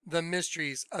the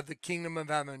mysteries of the kingdom of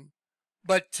heaven,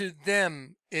 but to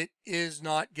them it is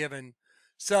not given.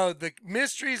 So the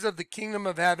mysteries of the kingdom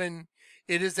of heaven,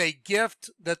 it is a gift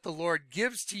that the Lord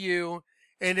gives to you,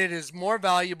 and it is more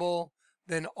valuable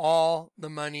than all the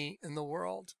money in the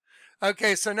world.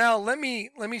 Okay, so now let me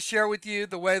share with you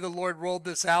the way the Lord rolled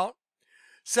this out.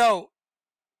 So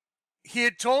he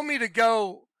had told me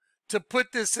to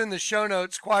put this in the show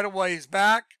notes quite a ways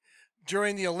back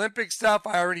during the Olympic stuff.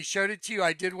 I already showed it to you.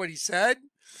 I did what he said.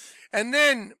 And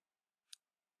then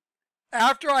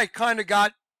after I kind of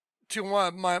got to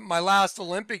my last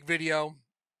Olympic video,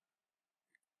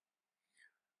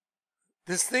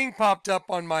 this thing popped up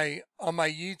on my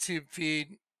YouTube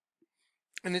feed,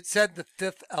 and it said the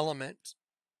fifth element.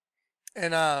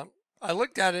 And I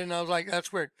looked at it and I was like,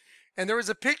 that's weird. And there was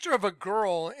a picture of a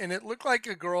girl, and it looked like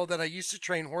a girl that I used to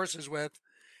train horses with.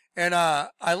 And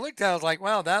I looked at it, I was like,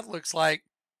 wow, that looks like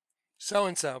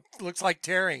so-and-so. Looks like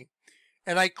Terry.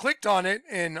 And I clicked on it,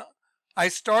 and I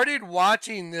started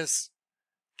watching this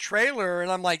trailer, and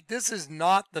I'm like, this is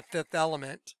not the fifth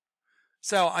element.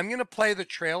 So I'm going to play the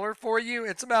trailer for you.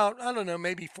 It's about, I don't know,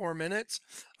 maybe 4 minutes.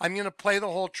 I'm going to play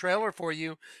the whole trailer for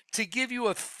you to give you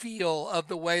a feel of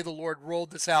the way the Lord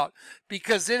rolled this out.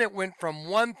 Because then it went from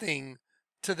one thing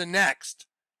to the next,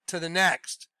 to the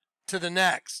next, to the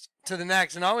next, to the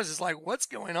next. And I was just like, what's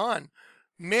going on?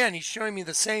 Man, he's showing me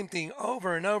the same thing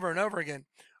over and over and over again.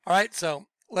 All right, so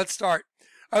let's start.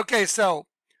 Okay, so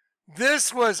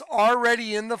this was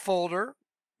already in the folder.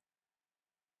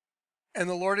 And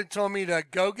the Lord had told me to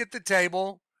go get the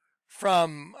table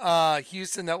from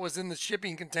Houston that was in the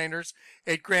shipping containers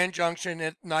at Grand Junction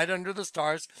at Night Under the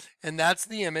Stars. And that's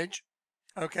the image.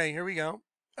 Okay, here we go.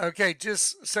 Okay,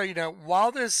 just so you know,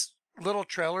 while this little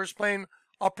trailer is playing,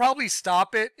 I'll probably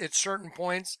stop it at certain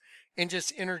points and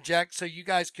just interject so you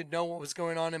guys could know what was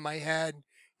going on in my head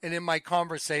and in my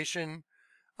conversation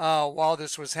while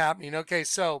this was happening. Okay,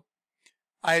 so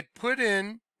I had put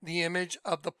in the image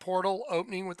of the portal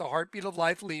opening with the heartbeat of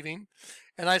life leaving.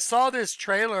 And I saw this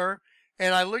trailer,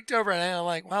 and I looked over and I'm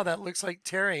like, wow, that looks like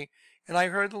Terry. And I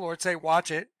heard the Lord say, watch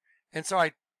it. And so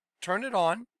I turned it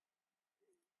on.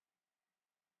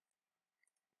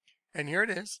 And here it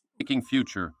is. Waking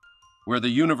future, where the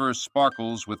universe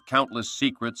sparkles with countless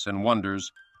secrets and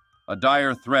wonders, a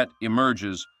dire threat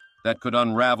emerges that could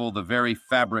unravel the very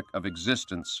fabric of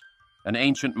existence. An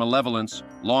ancient malevolence,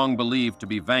 long believed to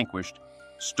be vanquished,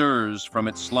 stirs from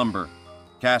its slumber,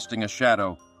 casting a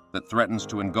shadow that threatens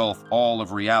to engulf all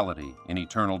of reality in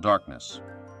eternal darkness.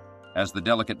 As the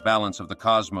delicate balance of the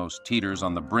cosmos teeters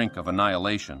on the brink of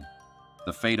annihilation,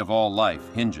 the fate of all life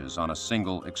hinges on a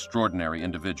single extraordinary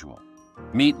individual.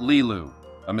 Meet Lilu,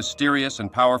 a mysterious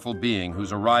and powerful being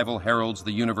whose arrival heralds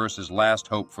the universe's last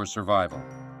hope for survival.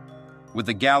 With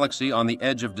the galaxy on the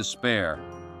edge of despair,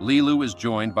 Lilu is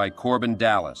joined by Corbin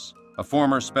Dallas, a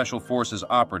former Special Forces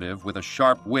operative with a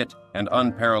sharp wit and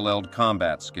unparalleled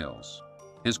combat skills.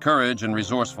 His courage and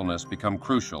resourcefulness become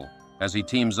crucial as he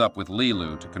teams up with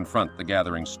Lilu to confront the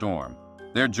gathering storm.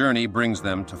 Their journey brings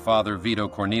them to Father Vito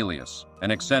Cornelius,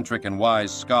 an eccentric and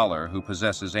wise scholar who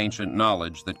possesses ancient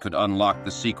knowledge that could unlock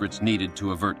the secrets needed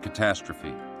to avert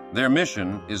catastrophe. Their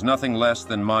mission is nothing less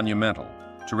than monumental: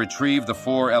 to retrieve the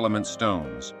 4 element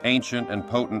stones, ancient and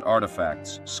potent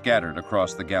artifacts scattered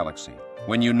across the galaxy.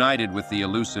 When united with the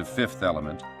elusive 5th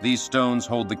element, these stones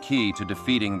hold the key to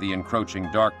defeating the encroaching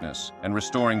darkness and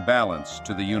restoring balance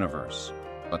to the universe.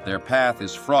 But their path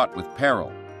is fraught with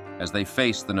peril as they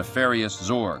face the nefarious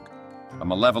Zorg, a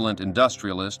malevolent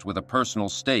industrialist with a personal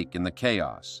stake in the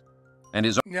chaos. And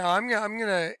his... Now, I'm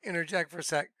gonna interject for a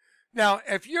sec. Now,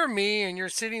 if you're me and you're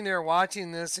sitting there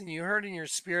watching this and you heard in your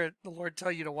spirit the Lord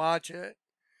tell you to watch it,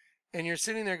 and you're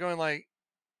sitting there going like,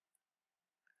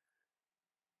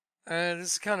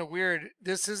 this is kind of weird.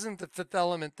 This isn't the Fifth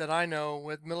Element that I know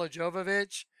with Mila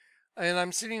Jovovich. And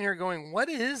I'm sitting here going, what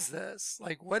is this?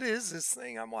 Like, what is this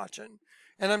thing I'm watching?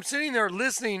 And I'm sitting there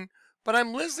listening, but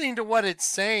I'm listening to what it's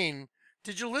saying.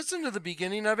 Did you listen to the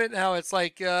beginning of it? How it's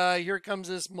like, here comes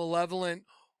this malevolent,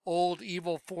 old,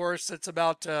 evil force that's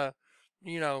about to,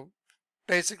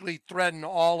 basically threaten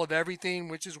all of everything,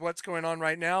 which is what's going on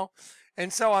right now.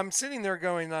 And so I'm sitting there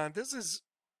going, this is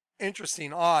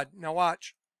interesting, odd. Now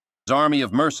watch. Army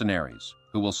of mercenaries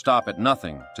who will stop at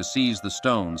nothing to seize the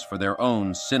stones for their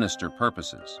own sinister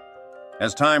purposes.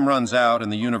 As time runs out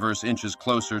and the universe inches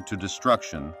closer to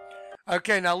destruction.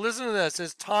 Okay, now listen to this.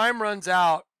 As time runs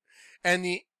out and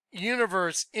the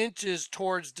universe inches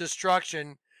towards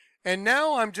destruction, and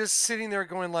now I'm just sitting there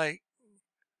going like,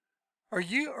 are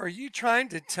you trying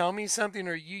to tell me something?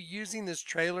 Are you using this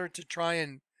trailer to try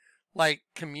and like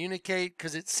communicate?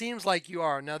 Because it seems like you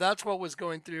are. Now that's what was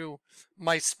going through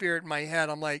my spirit, my head.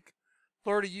 I'm like,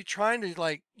 Lord, are you trying to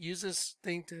like use this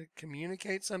thing to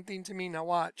communicate something to me? Now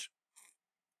watch.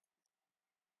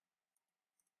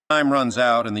 Time runs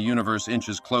out and the universe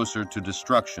inches closer to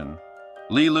destruction.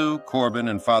 Leeloo, Corbin,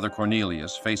 and Father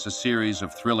Cornelius face a series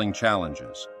of thrilling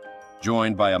challenges,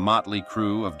 joined by a motley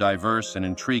crew of diverse and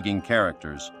intriguing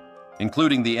characters,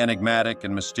 including the enigmatic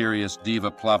and mysterious Diva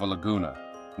Plava Laguna,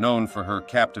 known for her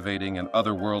captivating and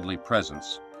otherworldly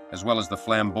presence, as well as the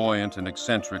flamboyant and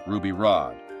eccentric Ruby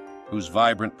Rhod, whose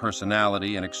vibrant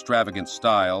personality and extravagant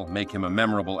style make him a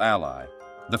memorable ally.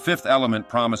 The Fifth Element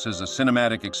promises a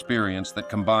cinematic experience that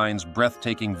combines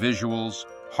breathtaking visuals,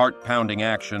 heart-pounding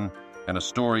action, and a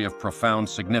story of profound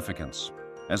significance.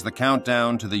 As the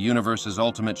countdown to the universe's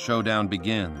ultimate showdown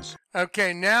begins.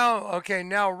 Okay,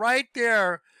 now right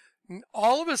there,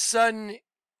 all of a sudden,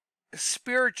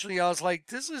 spiritually, I was like,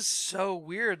 this is so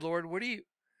weird, Lord.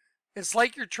 It's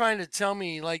like you're trying to tell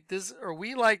me, like, this, are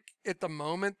we like at the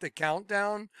moment, the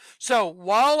countdown? So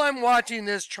while I'm watching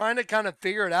this, trying to kind of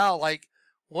figure it out, like,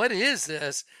 what is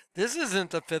this? This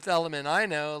isn't the Fifth Element I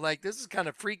know. Like, this is kind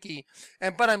of freaky.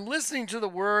 But I'm listening to the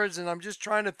words and I'm just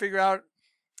trying to figure out,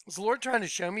 is the Lord trying to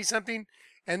show me something?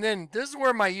 And then this is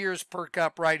where my ears perk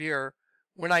up right here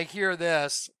when I hear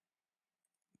this.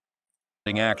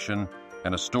 Action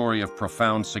and a story of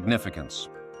profound significance.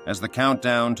 As the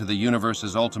countdown to the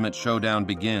universe's ultimate showdown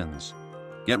begins,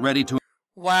 get ready to...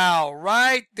 Wow,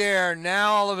 right there.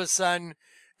 Now all of a sudden,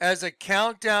 as a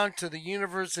countdown to the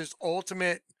universe's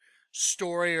ultimate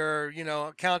story, or,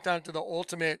 a countdown to the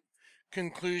ultimate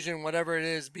conclusion, whatever it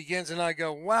is, begins, and I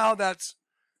go, wow, that's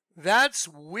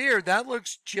weird. That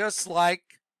looks just like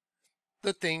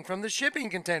the thing from the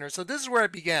shipping container. So this is where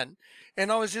it began.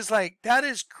 And I was just like, that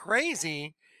is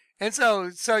crazy. And so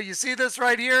you see this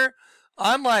right here?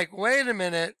 I'm like, wait a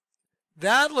minute.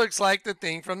 That looks like the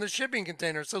thing from the shipping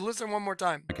container. So listen one more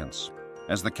time.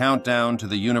 As the countdown to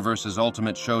the universe's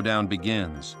ultimate showdown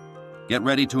begins, get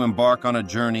ready to embark on a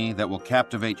journey that will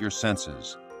captivate your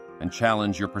senses and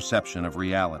challenge your perception of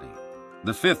reality.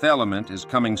 The Fifth Element is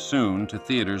coming soon to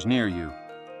theaters near you,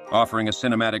 offering a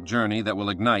cinematic journey that will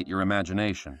ignite your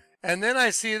imagination. And then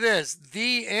I see this,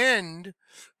 the end,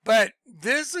 but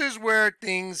this is where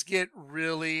things get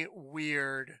really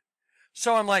weird.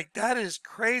 So I'm like, that is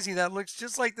crazy. That looks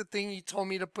just like the thing he told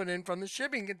me to put in from the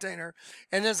shipping container.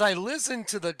 And as I listen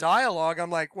to the dialogue,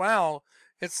 I'm like, wow,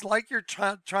 it's like you're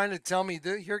trying to tell me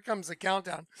that here comes the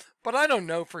countdown. But I don't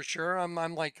know for sure.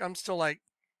 I'm still like,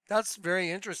 that's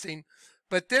very interesting.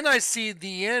 But then I see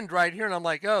the end right here and I'm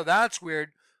like, oh, that's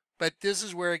weird. But this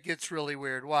is where it gets really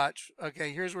weird. Watch.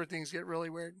 Okay, here's where things get really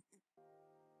weird.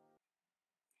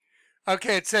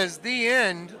 Okay, it says the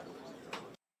end.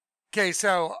 Okay,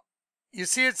 so you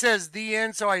see it says the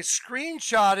end. So I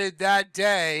screenshotted that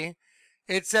day.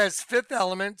 It says Fifth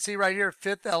Element. See right here,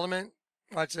 Fifth Element.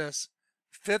 Watch this.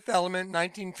 Fifth Element,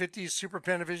 1950s Super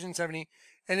Panavision 70.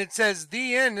 And it says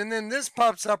the end. And then this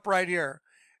pops up right here.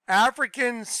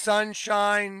 African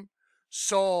Sunshine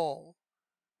Soul.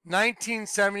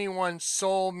 1971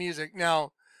 soul music.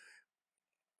 Now,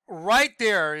 right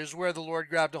there is where the Lord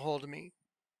grabbed a hold of me.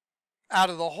 Out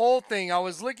of the whole thing, I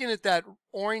was looking at that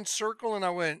orange circle and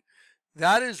I went,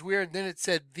 that is weird. Then it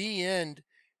said the end.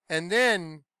 And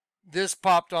then this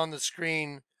popped on the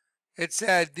screen. It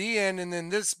said the end. And then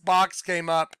this box came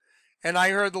up and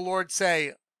I heard the Lord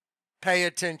say, pay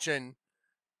attention.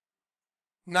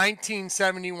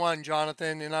 1971,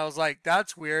 Jonathan. And I was like,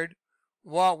 that's weird.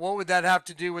 What would that have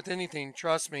to do with anything?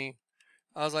 Trust me.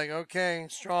 I was like, okay,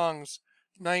 Strong's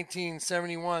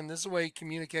 1971. This is the way he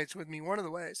communicates with me. One of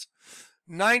the ways.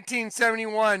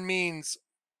 1971 means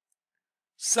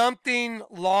something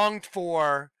longed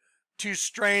for, to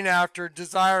strain after,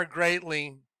 desire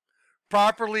greatly,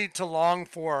 properly to long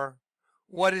for,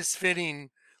 what is fitting,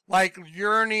 like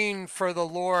yearning for the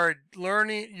Lord,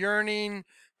 yearning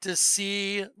to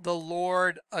see the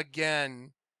Lord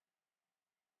again.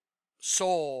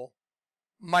 Soul,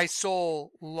 my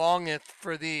soul longeth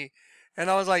for thee. And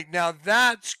I was like, now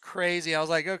that's crazy. I was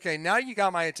like, okay, now you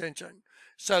got my attention.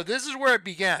 So this is where it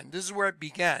began. This is where it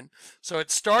began. So it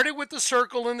started with the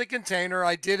circle in the container.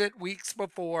 I did it weeks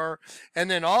before. And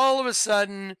then all of a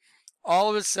sudden,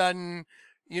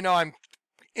 you know, I'm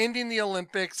ending the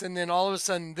Olympics. And then all of a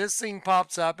sudden this thing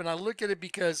pops up. And I look at it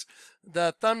because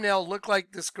the thumbnail looked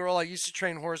like this girl I used to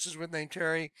train horses with named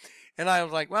Terry. And I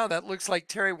was like, wow, that looks like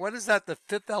Terry. What is that? The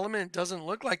Fifth Element? It doesn't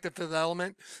look like the Fifth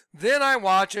Element. Then I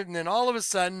watch it, and then all of a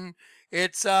sudden,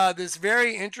 it's this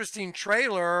very interesting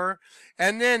trailer.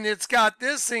 And then it's got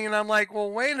this thing, and I'm like,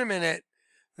 well, wait a minute.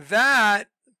 That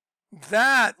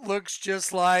looks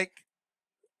just like,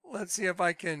 let's see if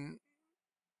I can,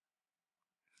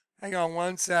 hang on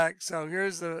one sec. So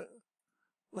here's the,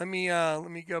 let me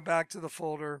go back to the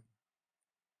folder.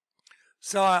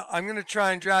 So I'm going to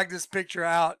try and drag this picture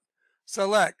out. So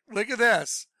look at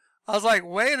this. I was like,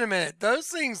 wait a minute. Those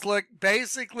things look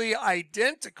basically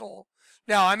identical.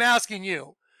 Now I'm asking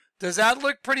you, does that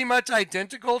look pretty much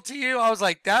identical to you? I was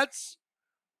like, that's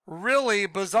really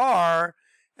bizarre.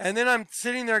 And then I'm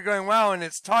sitting there going, wow. And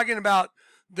it's talking about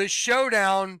the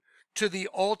showdown to the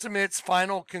ultimate's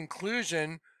final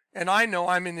conclusion. And I know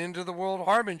I'm an end of the world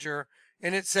harbinger.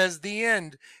 And it says the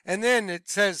end. And then it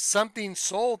says something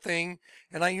soul thing.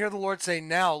 And I hear the Lord say,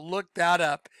 now look that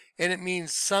up. And it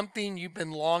means something you've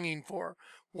been longing for.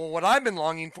 Well, what I've been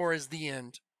longing for is the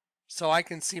end. So I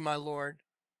can see my Lord.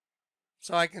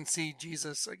 So I can see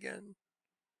Jesus again.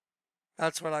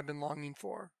 That's what I've been longing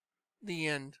for. The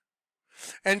end.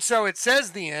 And so it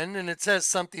says the end, and it says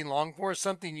something longed for,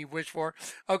 something you wish for.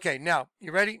 Okay, now,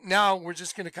 you ready? Now we're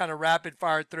just going to kind of rapid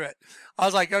fire through it. I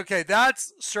was like, okay,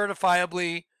 that's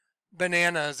certifiably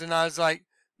bananas. And I was like,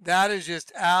 that is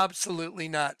just absolutely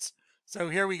nuts. So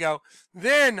here we go.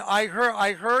 Then I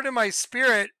heard in my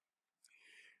spirit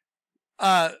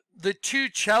the two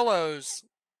cellos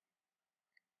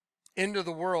into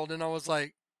the world. And I was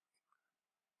like,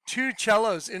 two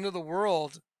cellos into the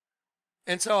world.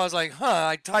 And so I was like,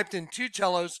 I typed in two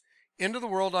cellos into the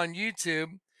world on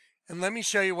YouTube. And let me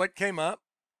show you what came up.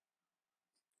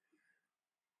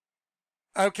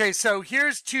 Okay, so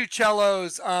here's two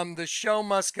cellos. The show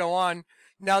must go on.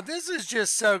 Now, this is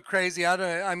just so crazy.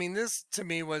 I mean, this to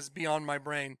me was beyond my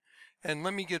brain. And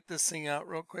let me get this thing out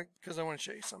real quick because I want to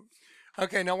show you something.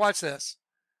 Okay, now watch this.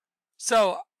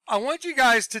 So I want you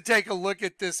guys to take a look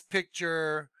at this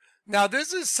picture. Now,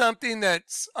 this is something that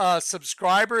a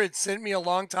subscriber had sent me a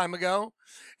long time ago.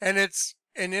 And it's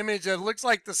an image that looks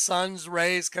like the sun's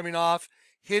rays coming off,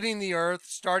 hitting the earth,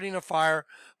 starting a fire.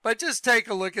 But just take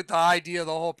a look at the idea of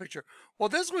the whole picture. Well,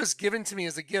 this was given to me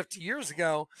as a gift years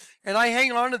ago, and I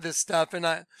hang on to this stuff, and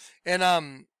I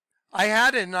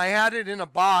had it in a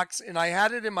box, and I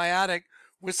had it in my attic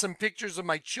with some pictures of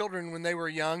my children when they were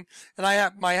young,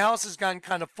 and my house has gotten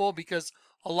kind of full because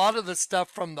a lot of the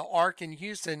stuff from the Ark in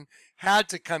Houston had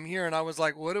to come here, and I was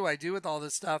like, what do I do with all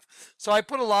this stuff? So I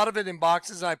put a lot of it in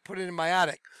boxes, and I put it in my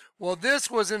attic. Well,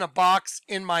 this was in a box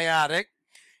in my attic,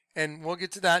 and we'll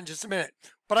get to that in just a minute.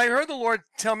 But I heard the Lord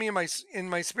tell me in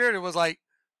my spirit, it was like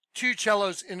two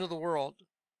cellos into the world.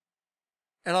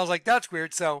 And I was like, that's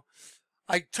weird. So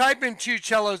I type in two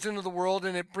cellos into the world,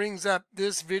 and it brings up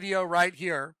this video right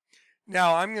here.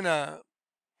 Now I'm going to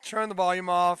turn the volume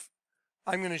off.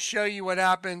 I'm going to show you what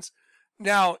happens.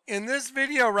 Now, in this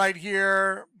video right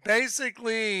here,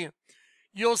 basically,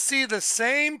 you'll see the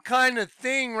same kind of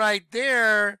thing right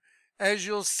there as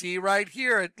you'll see right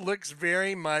here. It looks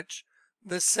very much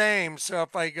the same. So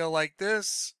if I go like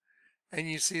this,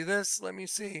 and you see this, let me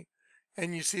see,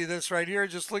 and you see this right here,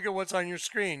 just look at what's on your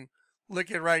screen. Look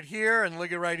at right here and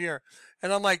look at right here.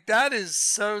 And I'm like, that is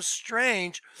so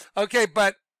strange. Okay,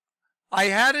 but I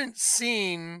hadn't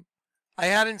seen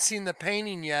the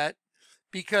painting yet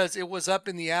because it was up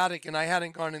in the attic and I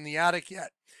hadn't gone in the attic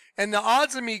yet. And the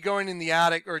odds of me going in the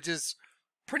attic are just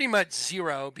pretty much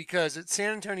zero because it's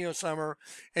San Antonio summer,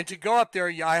 and to go up there,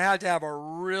 I had to have a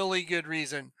really good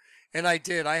reason. And I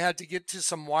did. I had to get to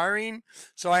some wiring,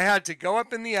 so I had to go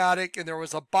up in the attic, and there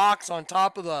was a box on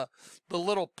top of the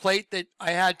little plate that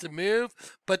I had to move,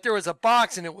 but there was a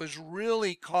box, and it was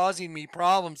really causing me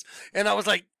problems. And I was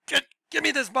like, give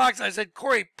me this box. I said,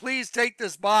 Corey, please take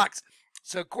this box.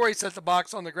 So Corey set the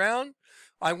box on the ground.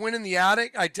 I went in the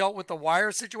attic. I dealt with the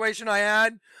wire situation I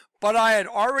had, but I had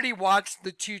already watched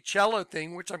the two cello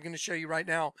thing, which I'm going to show you right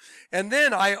now. And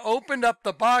then I opened up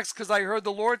the box because I heard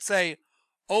the Lord say,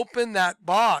 open that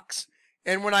box.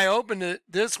 And when I opened it,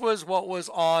 this was what was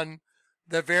on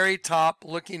the very top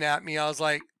looking at me. I was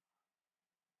like,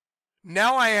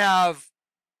 now I have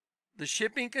the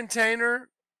shipping container,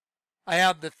 I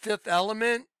have the Fifth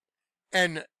Element,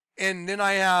 and then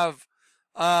I have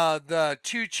the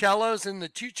two cellos. And the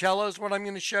two cellos, what I'm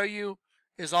going to show you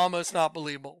is almost not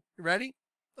believable. You ready?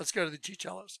 Let's go to the two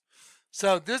cellos.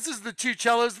 So this is the two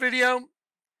cellos video.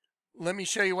 Let me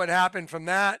show you what happened from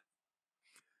that.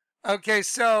 Okay,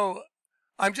 so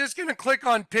I'm just going to click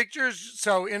on pictures.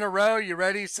 So in a row, you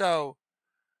ready? So,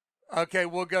 okay,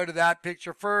 we'll go to that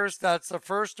picture first. That's the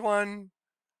first one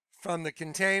from the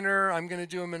container. I'm going to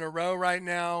do them in a row right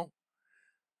now.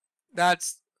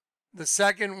 That's the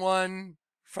second one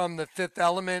from the Fifth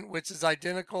Element, which is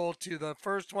identical to the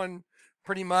first one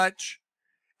pretty much.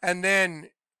 And then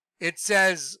it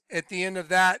says at the end of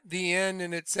that, the end,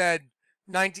 and it said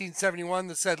 1971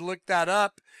 that said, look that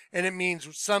up. And it means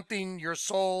something your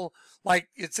soul, like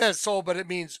it says soul, but it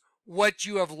means what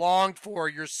you have longed for,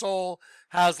 your soul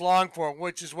has longed for,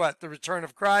 which is what? The return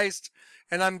of Christ.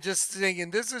 And I'm just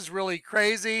thinking, this is really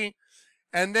crazy.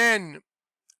 And then,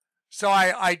 so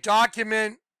I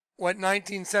document what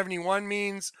 1971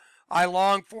 means. I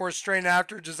long for, strain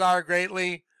after, desire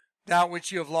greatly that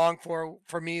which you have longed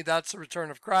for me. That's the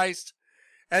return of Christ.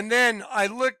 And then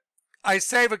I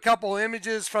save a couple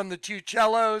images from the two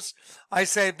cellos. I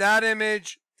save that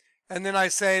image, and then I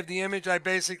save the image I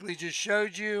basically just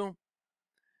showed you.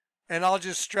 And I'll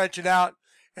just stretch it out.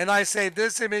 And I save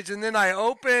this image, and then I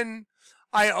open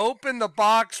the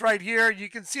box right here. You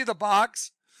can see the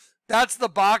box. That's the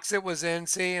box it was in,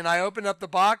 see? And I opened up the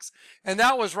box, and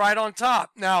that was right on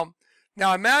top. Now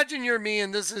imagine you're me,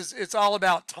 and it's all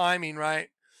about timing, right?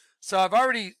 So I've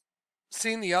already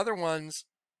seen the other ones,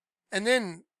 and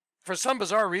then for some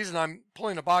bizarre reason, I'm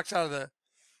pulling a box out of the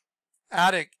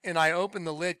attic, and I open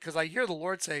the lid because I hear the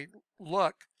Lord say,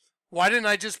 look, why didn't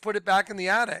I just put it back in the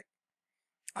attic?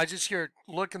 I just hear,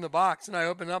 look in the box, and I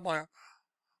open it up.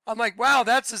 I'm like, wow,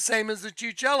 that's the same as the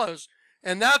two cellos,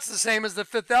 and that's the same as the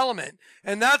Fifth Element,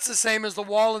 and that's the same as the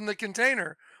wall in the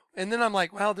container. And then I'm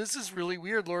like, wow, this is really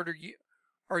weird, Lord.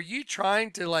 Are you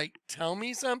trying to like tell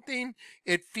me something?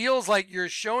 It feels like you're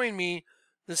showing me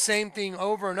the same thing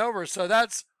over and over. So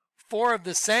that's 4 of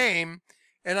the same.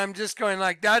 And I'm just going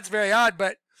like, that's very odd.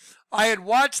 But I had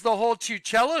watched the whole two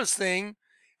cellos thing,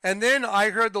 and then I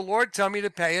heard the Lord tell me to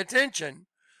pay attention.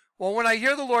 Well, when I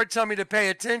hear the Lord tell me to pay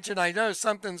attention, I know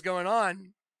something's going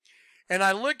on. And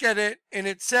I look at it, and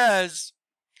it says,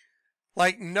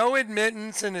 like, no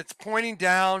admittance, and it's pointing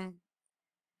down.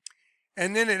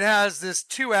 And then it has this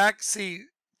 2x, see,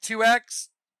 2x,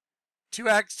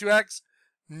 2x, 2x,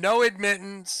 no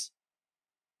admittance,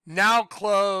 now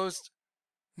closed,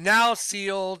 now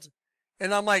sealed.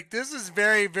 And I'm like, this is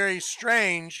very, very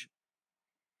strange.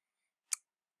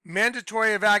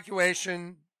 Mandatory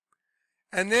evacuation.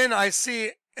 And then I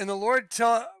see, and the Lord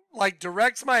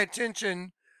directs my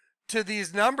attention to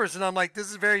these numbers, and I'm like, this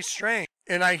is very strange.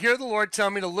 And I hear the Lord tell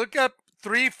me to look up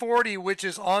 340, which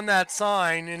is on that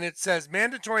sign, and it says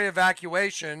mandatory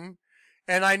evacuation.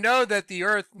 And I know that the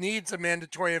earth needs a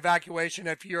mandatory evacuation.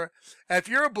 If you're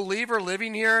a believer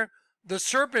living here, the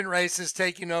serpent race is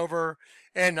taking over,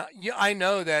 and I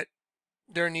know that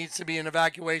there needs to be an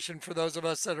evacuation for those of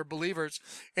us that are believers.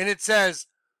 And it says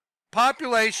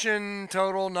population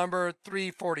total number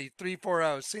 340.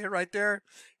 See it right there?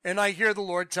 And I hear the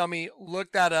Lord tell me,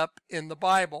 look that up in the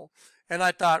Bible. And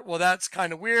I thought, well, that's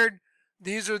kind of weird.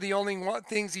 These are the only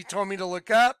things he told me to look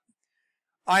up.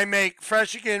 I make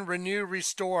fresh again, renew,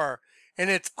 restore. And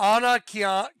it's ana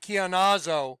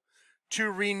kianazo,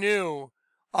 to renew.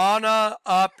 Ana,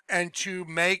 up, and to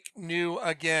make new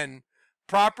again.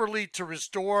 Properly to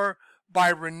restore by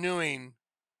renewing.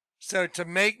 So to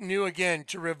make new again,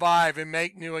 to revive and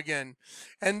make new again.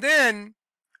 And then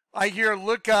I hear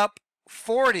look up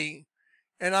 40.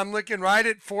 And I'm looking right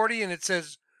at 40, and it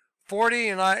says 40,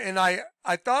 and I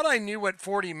thought I knew what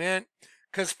 40 meant,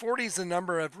 because 40 is the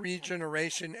number of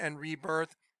regeneration and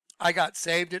rebirth. I got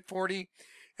saved at 40,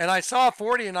 and I saw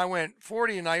 40, and I went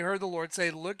 40, and I heard the Lord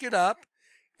say, look it up,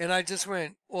 and I just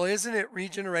went, well, isn't it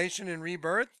regeneration and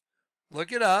rebirth?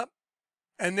 Look it up.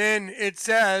 And then it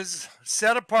says,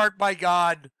 set apart by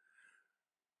God,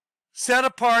 set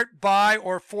apart by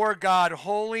or for God,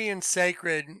 holy and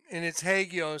sacred, and it's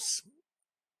hagios.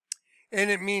 And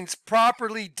it means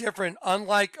properly different,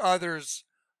 unlike others,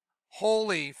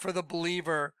 holy for the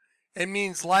believer. It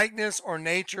means likeness or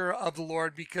nature of the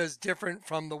Lord because different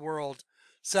from the world.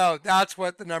 So that's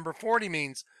what the number 40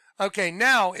 means. Okay,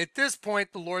 now at this point,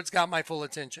 the Lord's got my full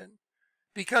attention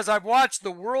because I've watched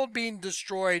the world being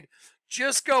destroyed.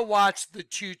 Just go watch the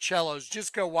two cellos.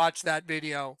 Just go watch that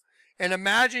video. And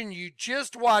imagine you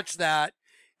just watched that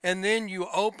and then you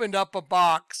opened up a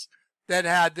box that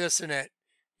had this in it.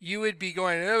 You would be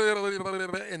going,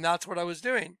 and that's what I was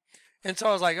doing. And so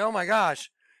I was like, oh my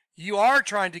gosh, you are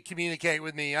trying to communicate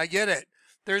with me. I get it.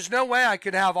 There's no way I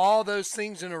could have all those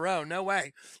things in a row. No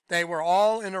way. They were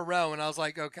all in a row. And I was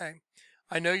like, okay,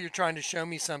 I know you're trying to show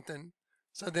me something.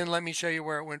 So then let me show you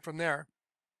where it went from there.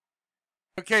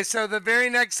 Okay, so the very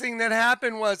next thing that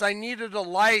happened was I needed a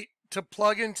light to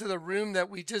plug into the room that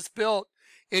we just built.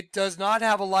 It does not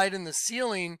have a light in the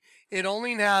ceiling. It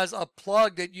only has a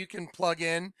plug that you can plug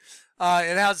in.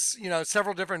 It has,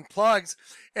 several different plugs.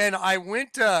 And I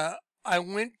went to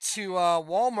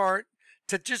Walmart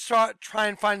to just try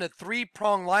and find a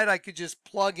 3-prong light I could just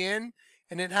plug in,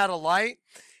 and it had a light.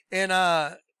 And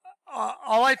all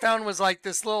I found was like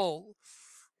this little,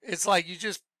 it's like you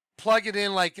just plug it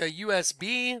in like a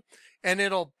USB, and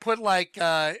it'll put like,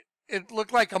 it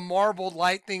looked like a marbled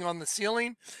light thing on the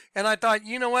ceiling. And I thought,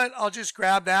 you know what, I'll just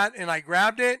grab that. And I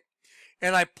grabbed it,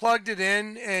 and I plugged it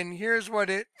in, and here's what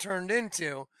it turned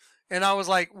into. And I was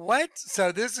like, what?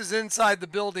 So this is inside the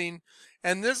building,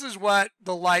 and this is what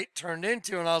the light turned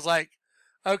into. And I was like,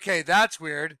 okay, that's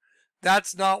weird.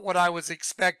 That's not what I was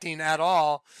expecting at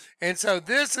all. And so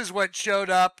this is what showed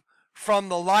up from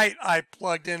the light I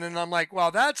plugged in. And I'm like,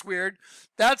 wow, that's weird.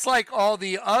 That's like all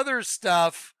the other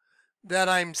stuff that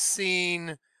I'm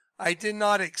seeing. I did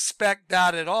not expect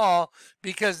that at all,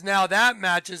 because now that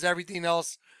matches everything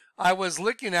else I was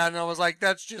looking at, and I was like,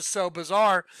 that's just so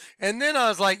bizarre. And then I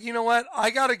was like, you know what? I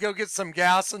got to go get some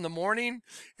gas in the morning.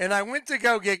 And I went to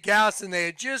go get gas, and they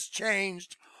had just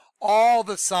changed all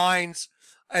the signs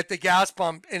at the gas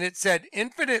pump, and it said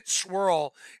infinite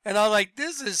swirl. And I was like,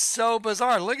 this is so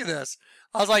bizarre. Look at this.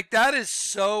 I was like, that is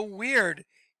so weird.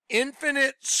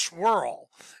 Infinite swirl.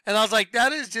 And I was like,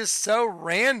 that is just so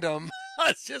random. I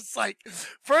was just like,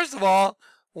 first of all,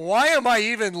 why am I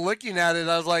even looking at it?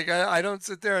 I was like, I don't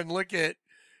sit there and look at,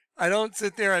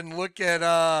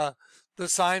 the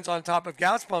signs on top of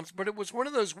gas pumps. But it was one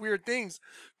of those weird things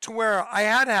to where I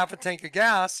had half a tank of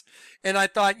gas, and I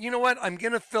thought, you know what, I'm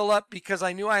going to fill up because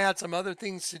I knew I had some other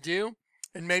things to do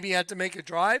and maybe had to make a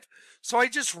drive. So I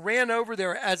just ran over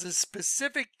there as a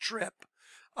specific trip.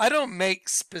 I don't make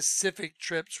specific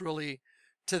trips really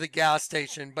to the gas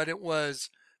station, but it was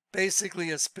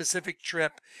basically a specific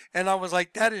trip. And I was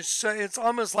like, that is so, it's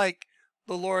almost like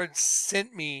the Lord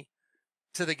sent me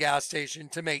to the gas station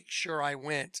to make sure I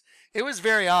went. It was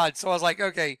very odd. So I was like,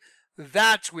 okay,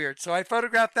 that's weird. So I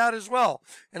photographed that as well,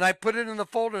 and I put it in the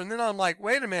folder. And then I'm like,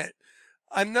 wait a minute.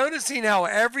 I'm noticing how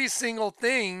every single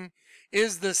thing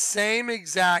is the same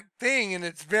exact thing, and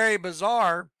it's very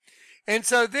bizarre. And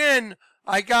so then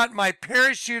I got my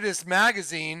Parachutist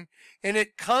magazine, and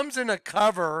it comes in a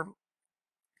cover.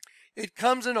 It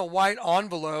comes in a white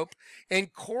envelope,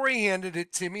 and Corey handed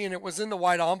it to me, and it was in the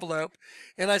white envelope.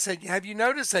 And I said, have you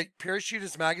noticed that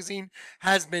Parachutist magazine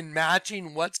has been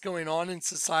matching what's going on in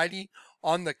society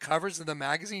on the covers of the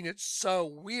magazine? It's so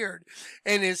weird.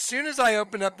 And as soon as I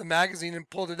opened up the magazine and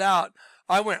pulled it out,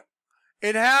 I went,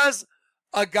 it has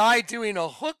a guy doing a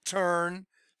hook turn.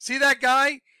 See that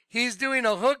guy? He's doing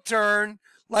a hook turn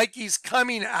like he's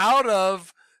coming out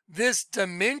of this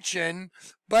dimension,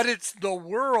 but it's the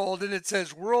world, and it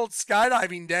says World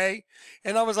Skydiving Day.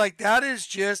 And I was like, that is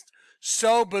just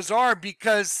so bizarre,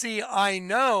 because see, I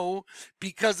know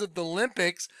because of the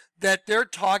Olympics that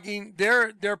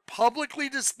they're publicly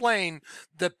displaying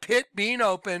the pit being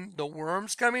open, the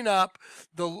worms coming up,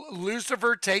 the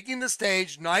Lucifer taking the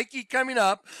stage, Nike coming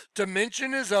up,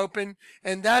 Dimension is open,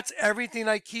 and that's everything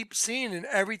I keep seeing and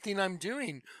everything I'm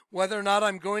doing. Whether or not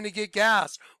I'm going to get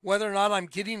gas, whether or not I'm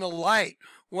getting a light,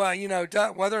 well,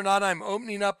 whether or not I'm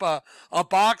opening up a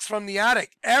box from the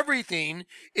attic, everything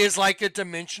is like a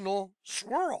dimensional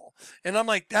swirl. And I'm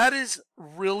like, that is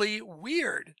really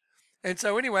weird. And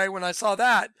so anyway, when I saw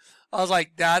that, I was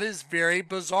like, that is very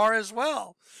bizarre as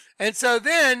well. And so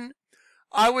then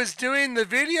I was doing the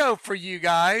video for you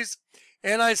guys,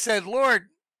 and I said, Lord,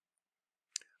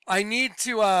 I need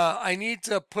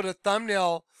to put a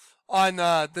thumbnail on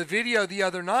the video the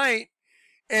other night,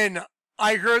 and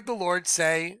I heard the Lord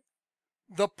say,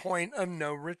 the point of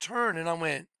no return. And I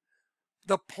went,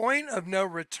 the point of no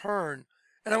return.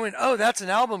 And I went, oh, that's an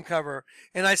album cover.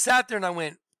 And I sat there and I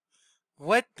went,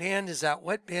 what band is that?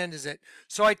 What band is it?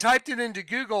 So I typed it into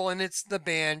Google, and it's the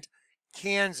band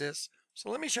Kansas.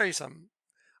 So let me show you something.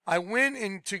 I went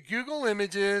into Google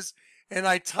Images and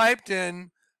I typed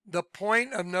in the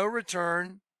point of no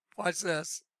return. Watch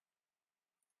this.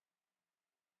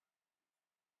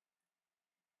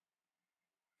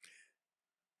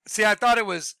 See, I thought it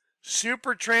was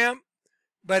Supertramp,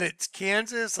 but it's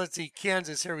Kansas. Let's see,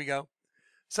 Kansas. Here we go.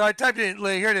 So I typed in,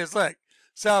 here it is, look.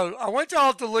 So I want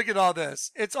y'all to look at all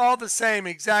this. It's all the same,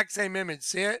 exact same image.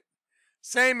 See it?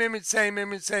 Same image, same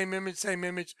image, same image, same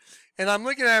image. And I'm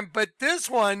looking at them, but this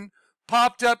one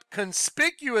popped up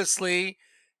conspicuously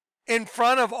in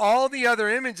front of all the other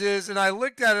images. And I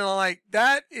looked at it and I'm like,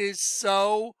 that is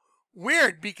so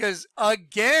weird, because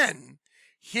again,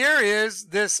 here is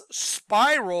this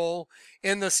spiral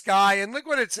in the sky. And look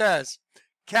what it says.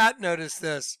 Cat, notice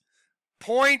this.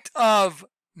 Point of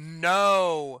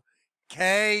no.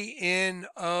 K-N-O-W.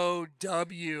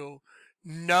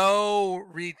 No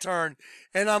return.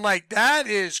 And I'm like, that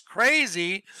is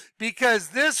crazy, because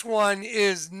this one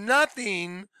is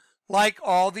nothing like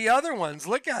all the other ones.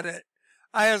 Look at it.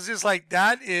 I was just like,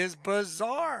 that is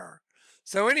bizarre.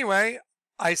 So anyway,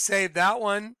 I saved that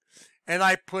one and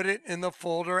I put it in the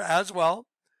folder as well.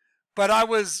 But I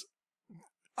was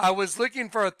looking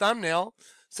for a thumbnail.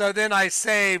 So then I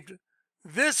saved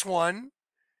this one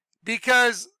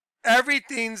because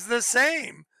everything's the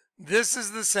same. This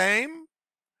is the same.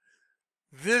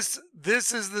 This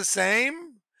is the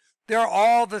same. They're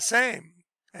all the same.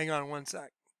 Hang on one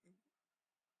sec.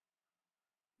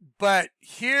 But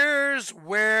here's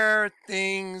where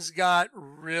things got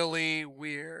really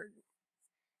weird.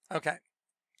 Okay.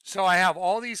 So I have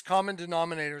all these common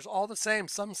denominators, all the same,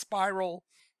 some spiral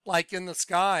like in the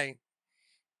sky.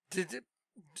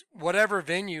 Whatever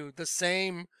venue, the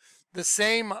same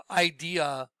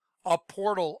idea, a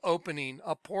portal opening,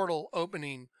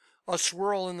 a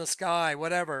swirl in the sky,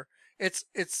 whatever. It's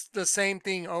the same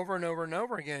thing over and over and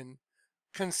over again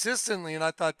consistently. And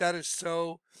I thought, that is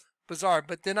so bizarre.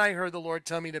 But then I heard the Lord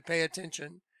tell me to pay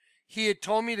attention. He had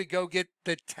told me to go get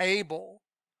the table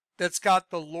that's got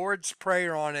the Lord's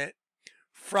Prayer on it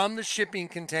from the shipping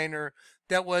container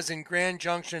that was in Grand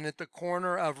Junction at the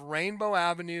corner of Rainbow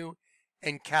Avenue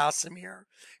and Casimir.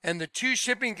 And the two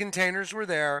shipping containers were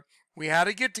there. We had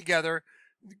to get together.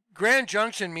 Grand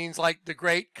Junction means like the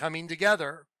great coming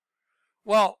together.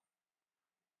 Well,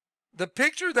 the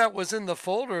picture that was in the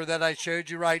folder that I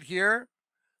showed you right here,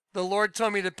 the Lord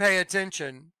told me to pay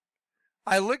attention.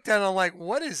 I looked at it and I'm like,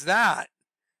 what is that?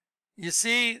 You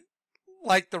see,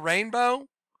 like the rainbow?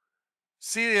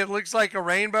 See, it looks like a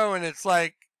rainbow, and it's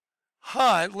like,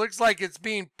 it looks like it's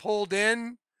being pulled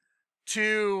in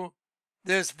to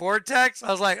this vortex.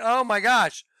 I was like, oh my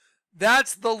gosh,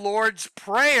 that's the Lord's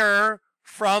Prayer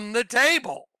from the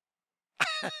table.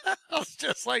 I was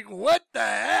just like, what the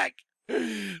heck?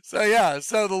 So yeah,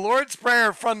 so the Lord's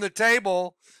Prayer from the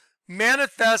table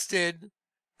manifested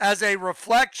as a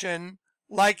reflection,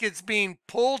 like it's being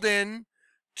pulled in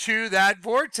to that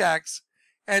vortex.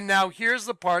 And now here's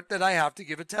the part that I have to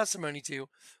give a testimony to.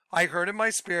 I heard in my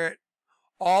spirit,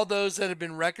 all those that have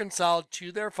been reconciled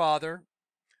to their Father,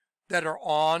 that are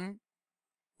on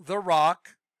the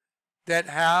rock, that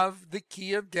have the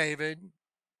key of David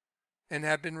and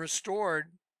have been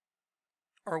restored,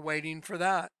 are waiting for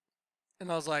that.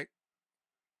 And I was like,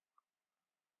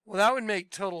 well, that would make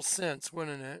total sense,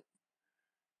 wouldn't it?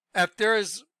 If there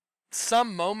is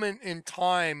some moment in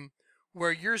time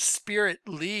where your spirit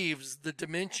leaves the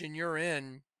dimension you're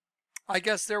in, I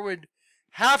guess there would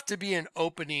have to be an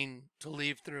opening to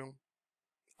leave through.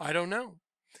 I don't know,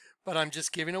 but I'm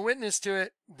just giving a witness to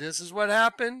it. This is what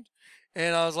happened.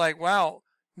 And I was like, wow.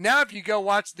 Now if you go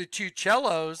watch the two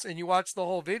cellos and you watch the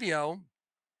whole video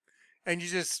and you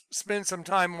just spend some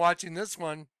time watching this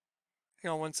one,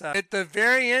 hang on one second. At the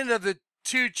very end of the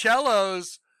two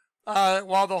cellos,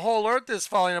 while the whole earth is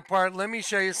falling apart, let me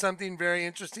show you something very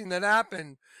interesting that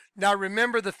happened. Now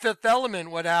remember the Fifth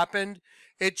Element, what happened?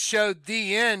 It showed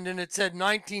the end and it said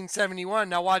 1971.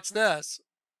 Now watch this.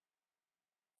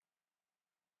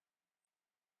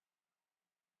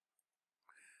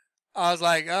 I was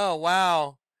like, oh,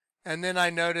 wow. And then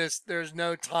I noticed there's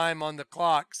no time on the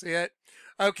clock. See it?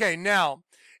 Okay, now,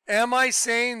 am I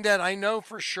saying that I know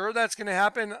for sure that's going to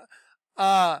happen?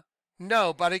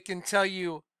 No, but I can tell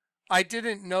you I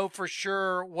didn't know for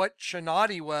sure what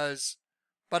Chinati was,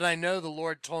 but I know the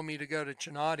Lord told me to go to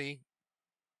Chinati.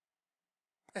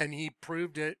 And he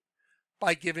proved it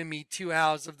by giving me 2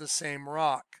 houses of the same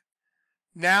rock.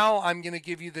 Now I'm going to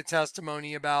give you the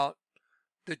testimony about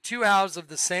the 2 houses of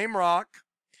the same rock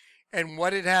and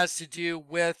what it has to do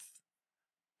with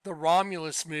the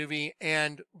Romulus movie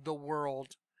and the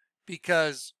world.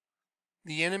 Because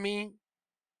the enemy,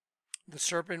 the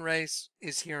serpent race,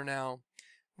 is here now.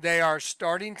 They are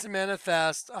starting to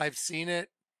manifest. I've seen it.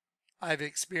 I've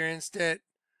experienced it.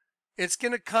 It's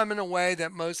going to come in a way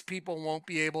that most people won't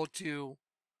be able to.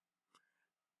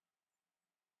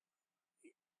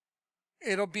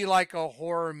 It'll be like a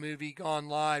horror movie gone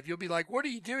live. You'll be like, what are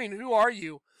you doing? Who are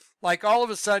you? Like all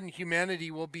of a sudden, humanity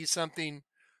will be something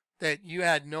that you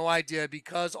had no idea,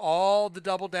 because all the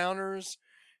double downers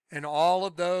and all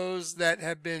of those that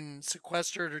have been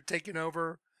sequestered or taken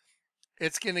over,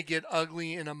 it's going to get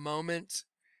ugly in a moment,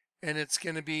 and it's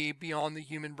going to be beyond the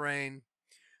human brain.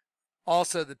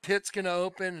 Also, the pit's going to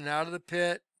open, and out of the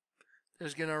pit,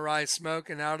 there's going to arise smoke,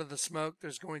 and out of the smoke,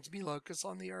 there's going to be locusts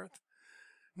on the earth.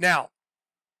 Now,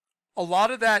 a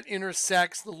lot of that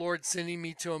intersects the Lord sending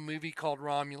me to a movie called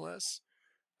Romulus.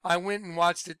 I went and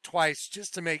watched it twice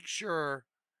just to make sure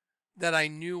that I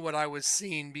knew what I was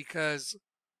seeing, because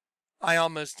I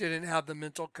almost didn't have the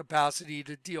mental capacity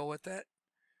to deal with it.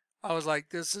 I was like,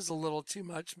 this is a little too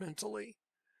much mentally.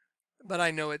 But I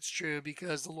know it's true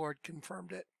because the Lord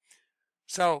confirmed it.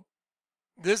 So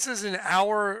this is an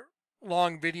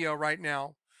hour-long video right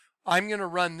now. I'm going to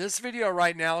run this video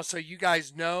right now so you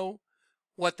guys know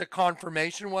what the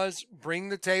confirmation was. Bring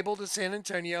the table to San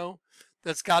Antonio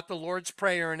that's got the Lord's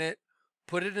Prayer in it.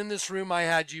 Put it in this room I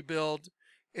had you build.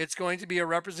 It's going to be a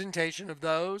representation of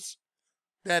those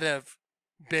that have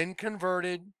been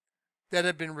converted, that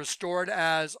have been restored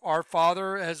as our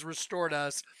Father has restored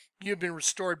us. You've been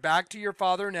restored back to your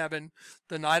Father in heaven.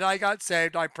 The night I got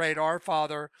saved, I prayed, Our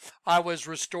Father. I was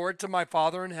restored to my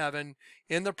Father in heaven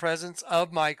in the presence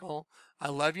of Michael. I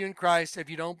love you in Christ. If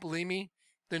you don't believe me,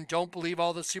 then don't believe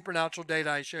all the supernatural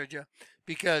data I showed you,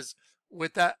 because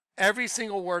with that, every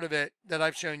single word of it that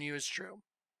I've shown you is true.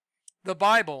 The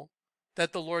Bible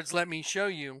that the Lord's let me show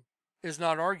you is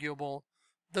not arguable.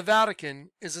 The Vatican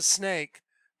is a snake.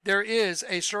 There is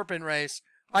a serpent race.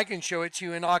 I can show it to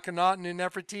you in Akhenaten and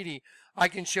Nefertiti. I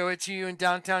can show it to you in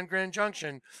downtown Grand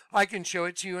Junction. I can show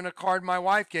it to you in a card my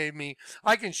wife gave me.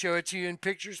 I can show it to you in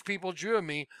pictures people drew of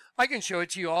me. I can show it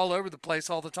to you all over the place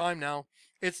all the time now.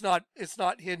 It's not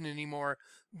hidden anymore.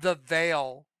 The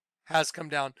veil has come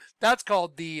down. That's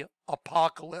called the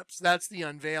apocalypse. That's the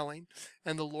unveiling.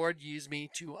 And the Lord used me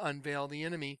to unveil the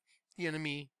enemy. The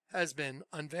enemy has been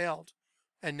unveiled.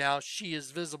 And now she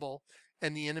is visible.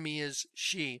 And the enemy is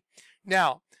she.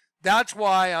 Now, that's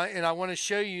why, and I want to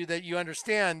show you that you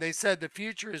understand, they said the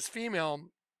future is female,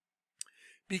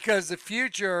 because the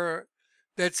future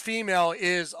that's female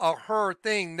is a her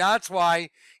thing. That's why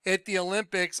at the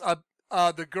Olympics,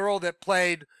 the girl that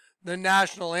played the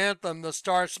national anthem, the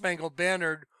Star Spangled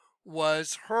Banner,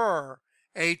 was her,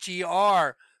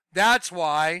 H-E-R. That's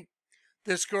why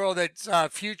this girl that's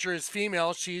future is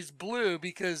female, she's blue,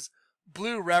 because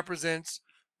blue represents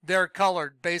their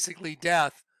color, basically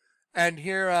death. And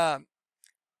here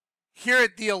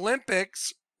at the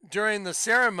Olympics, during the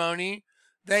ceremony,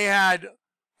 they had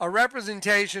a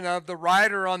representation of the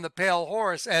rider on the pale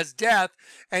horse as death,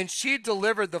 and she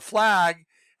delivered the flag.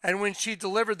 And when she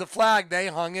delivered the flag, they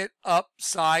hung it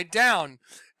upside down.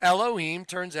 Elohim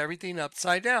turns everything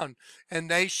upside down. And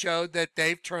they showed that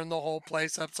they've turned the whole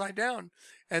place upside down.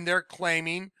 And they're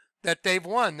claiming that they've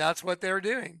won. That's what they're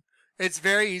doing. It's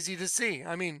very easy to see.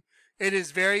 I mean, it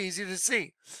is very easy to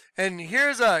see. And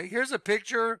here's a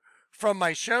picture from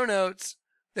my show notes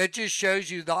that just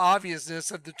shows you the obviousness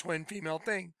of the twin female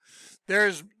thing.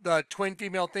 There's the twin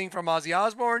female thing from Ozzy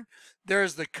Osbourne.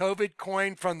 There's the COVID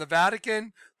coin from the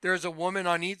Vatican. There's a woman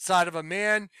on each side of a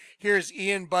man. Here's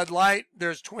Ian Bud Light.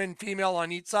 There's twin female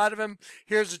on each side of him.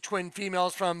 Here's the twin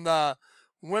females from the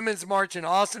Women's March in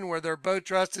Austin, where they're both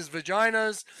dressed as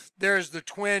vaginas. There's the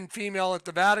twin female at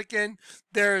the Vatican.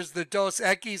 There's the Dos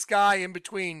Equis guy in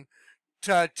between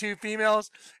two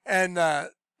females. And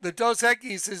the Dos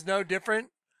Equis is no different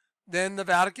than the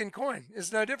Vatican coin.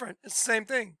 It's no different. It's the same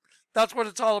thing. That's what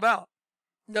it's all about.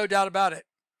 No doubt about it.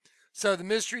 So the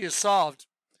mystery is solved.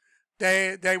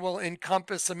 They will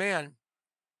encompass a man.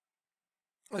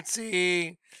 Let's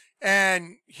see.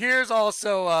 And here's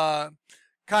also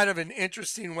kind of an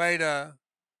interesting way to,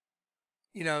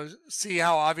 see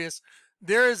how obvious.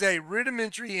 There is a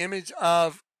rudimentary image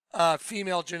of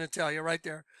female genitalia right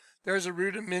there. There's a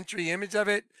rudimentary image of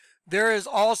it. There is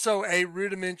also a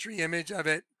rudimentary image of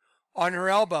it on her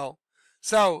elbow.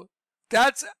 So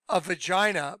that's a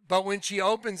vagina, but when she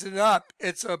opens it up,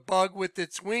 it's a bug with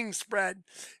its wings spread.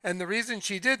 And the reason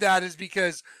she did that is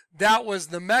because that was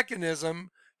the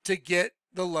mechanism to get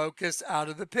the locust out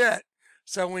of the pit.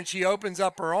 So when she opens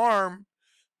up her arm,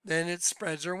 then it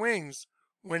spreads her wings.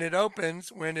 When it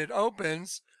opens,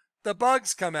 the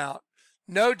bugs come out.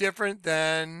 No different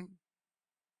than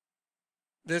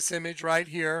this image right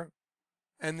here.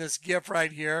 and this GIF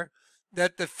right here,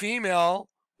 that the female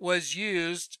was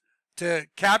used to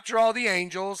capture all the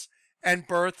angels and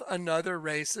birth another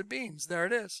race of beings. There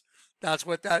it is. That's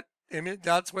what that image,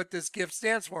 that's what this GIF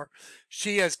stands for.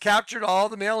 She has captured all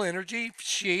the male energy,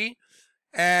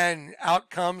 and out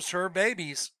comes her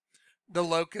babies, the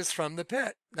locusts from the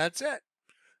pit. That's it.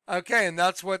 Okay, and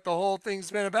that's what the whole thing's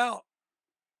been about.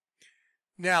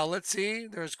 Now, let's see.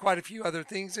 There's quite a few other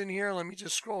things in here. Let me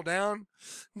just scroll down.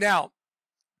 Now,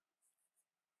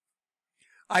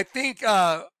 I think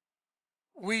for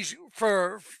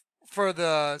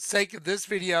the sake of this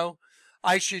video,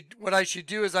 what I should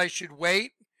do is I should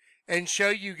wait and show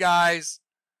you guys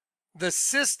the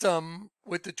system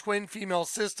with the twin female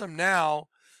system now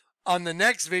on the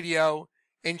next video,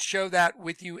 and show that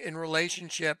with you in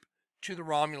relationship to the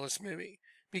Romulus movie,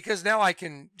 because now I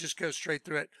can just go straight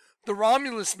through it. The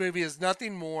Romulus movie is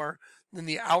nothing more than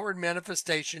the outward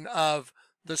manifestation of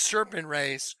the serpent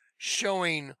race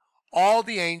showing all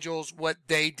the angels what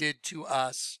they did to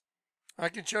us. I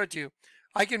can show it to you.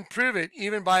 I can prove it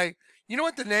even by, you know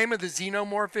what the name of the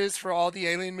xenomorph is for all the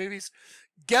alien movies?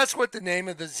 Guess what the name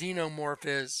of the xenomorph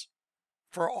is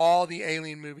for all the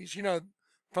alien movies? You know,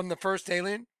 from the first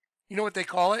Alien, you know what they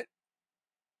call it?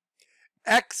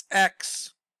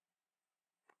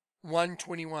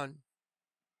 XX-121.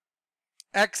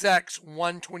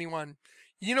 XX-121.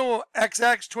 You know,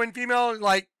 XX, twin female,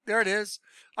 like, there it is.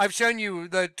 I've shown you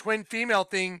the twin female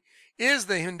thing is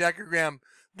the hendecagram.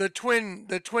 The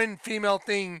twin female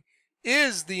thing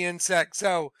is the insect.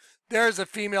 So there's a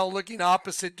female looking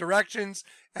opposite directions,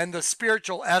 and the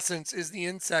spiritual essence is the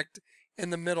insect in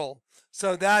the middle.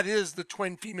 So that is the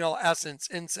twin female essence,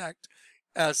 insect,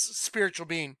 as spiritual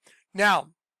being. Now,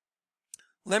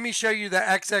 let me show you the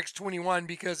XX-21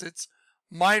 because it's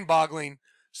mind-boggling.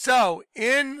 So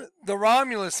in the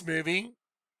Romulus movie,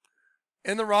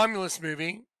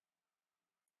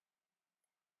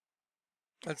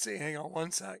 let's see, hang on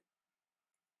one sec.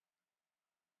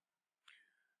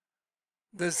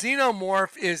 The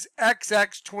xenomorph is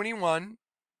XX-21.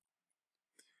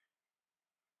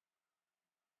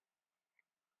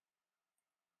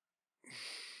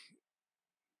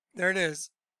 There it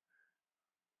is.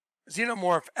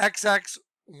 Xenomorph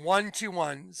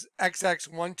XX-121.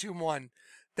 XX-121.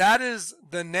 That is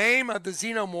the name of the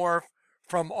xenomorph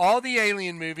from all the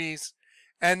alien movies.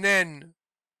 And then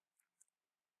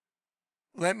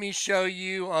let me show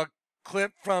you a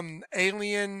clip from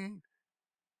Alien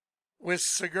with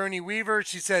Sigourney Weaver.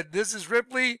 She said, "This is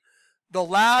Ripley, the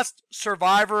last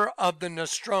survivor of the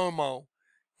Nostromo."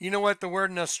 You know what the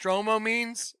word Nostromo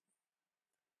means?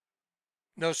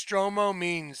 Nostromo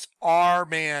means our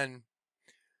man,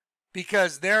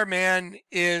 because their man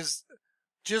is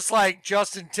just like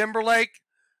Justin Timberlake,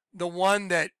 the one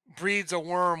that breeds a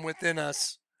worm within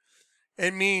us.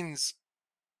 It means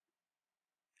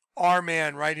our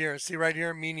man right here. See right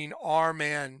here, meaning our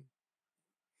man.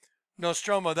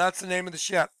 Nostromo, that's the name of the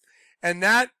ship. And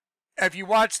that, if you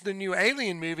watch the new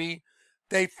Alien movie,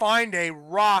 they find a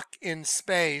rock in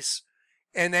space,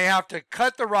 and they have to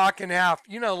cut the rock in half.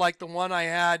 You know, like the one I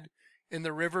had in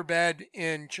the riverbed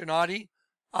in Chinati,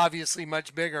 obviously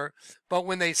much bigger. But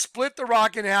when they split the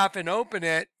rock in half and open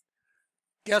it,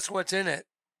 guess what's in it?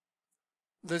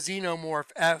 The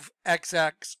xenomorph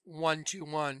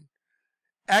XX-121.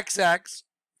 XX,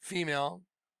 female,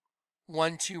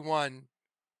 121,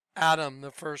 Adam,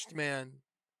 the first man.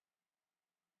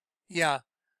 Yeah,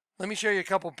 let me show you a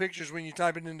couple pictures when you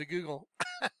type it into Google.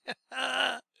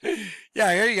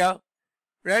 Yeah, here you go.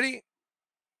 Ready?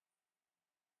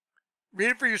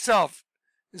 Read it for yourself.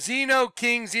 Xeno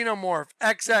King Xenomorph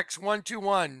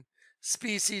XX-121,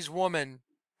 species woman.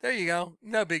 There you go.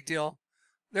 No big deal.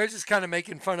 They're just kind of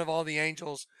making fun of all the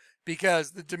angels,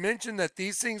 because the dimension that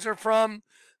these things are from,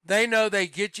 they know they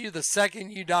get you the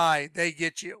second you die. They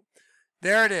get you.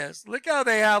 There it is. Look how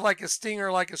they have like a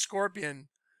stinger, like a scorpion.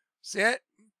 See it?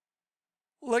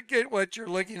 Look at what you're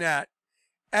looking at.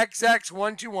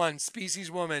 XX-121,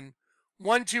 species woman.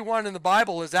 121 in the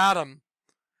Bible is Adam.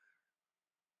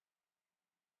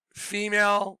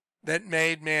 Female that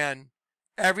made man.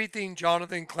 Everything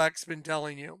Jonathan Kleck's been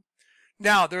telling you.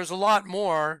 Now, there's a lot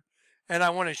more, and I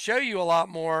want to show you a lot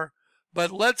more,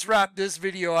 but let's wrap this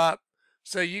video up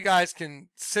so you guys can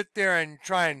sit there and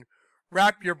try and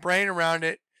wrap your brain around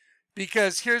it,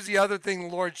 because here's the other thing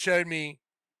the Lord showed me.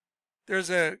 There's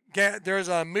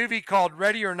a movie called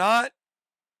Ready or Not.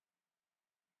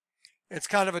 It's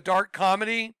kind of a dark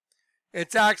comedy.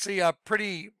 It's actually a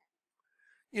pretty,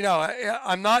 you know,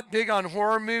 I'm not big on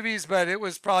horror movies, but it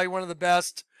was probably one of the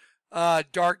best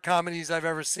dark comedies I've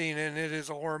ever seen, and it is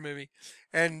a horror movie.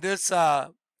 And this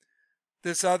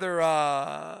this other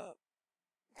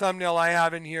thumbnail I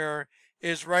have in here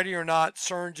is Ready or Not,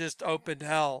 CERN just opened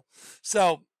hell.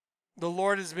 So the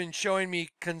Lord has been showing me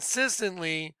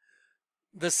consistently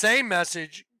the same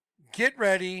message. Get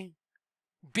ready,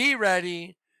 be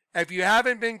ready. If you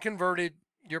haven't been converted,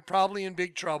 you're probably in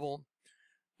big trouble.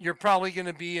 You're probably going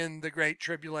to be in the Great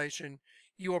Tribulation.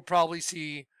 You will probably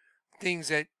see things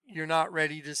that you're not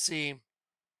ready to see.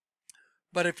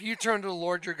 But if you turn to the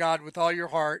Lord your God with all your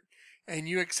heart and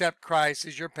you accept Christ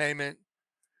as your payment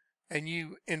and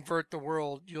you invert the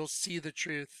world, you'll see the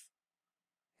truth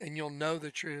and you'll know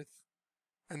the truth,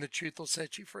 and the truth will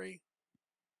set you free.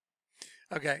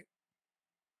 Okay.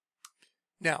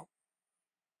 Now,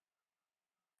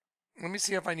 let me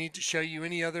see if I need to show you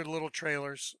any other little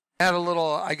trailers. I have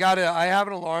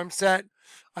an alarm set.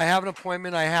 I have an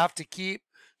appointment I have to keep.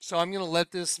 So I'm going to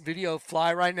let this video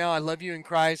fly right now. I love you in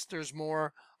Christ. There's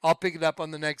more. I'll pick it up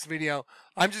on the next video.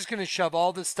 I'm just going to shove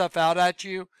all this stuff out at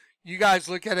you. You guys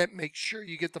look at it. Make sure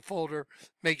you get the folder.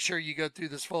 Make sure you go through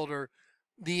this folder.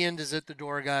 The end is at the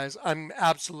door, guys. I'm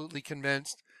absolutely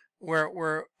convinced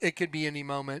where it could be any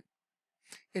moment.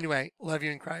 Anyway, love you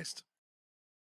in Christ.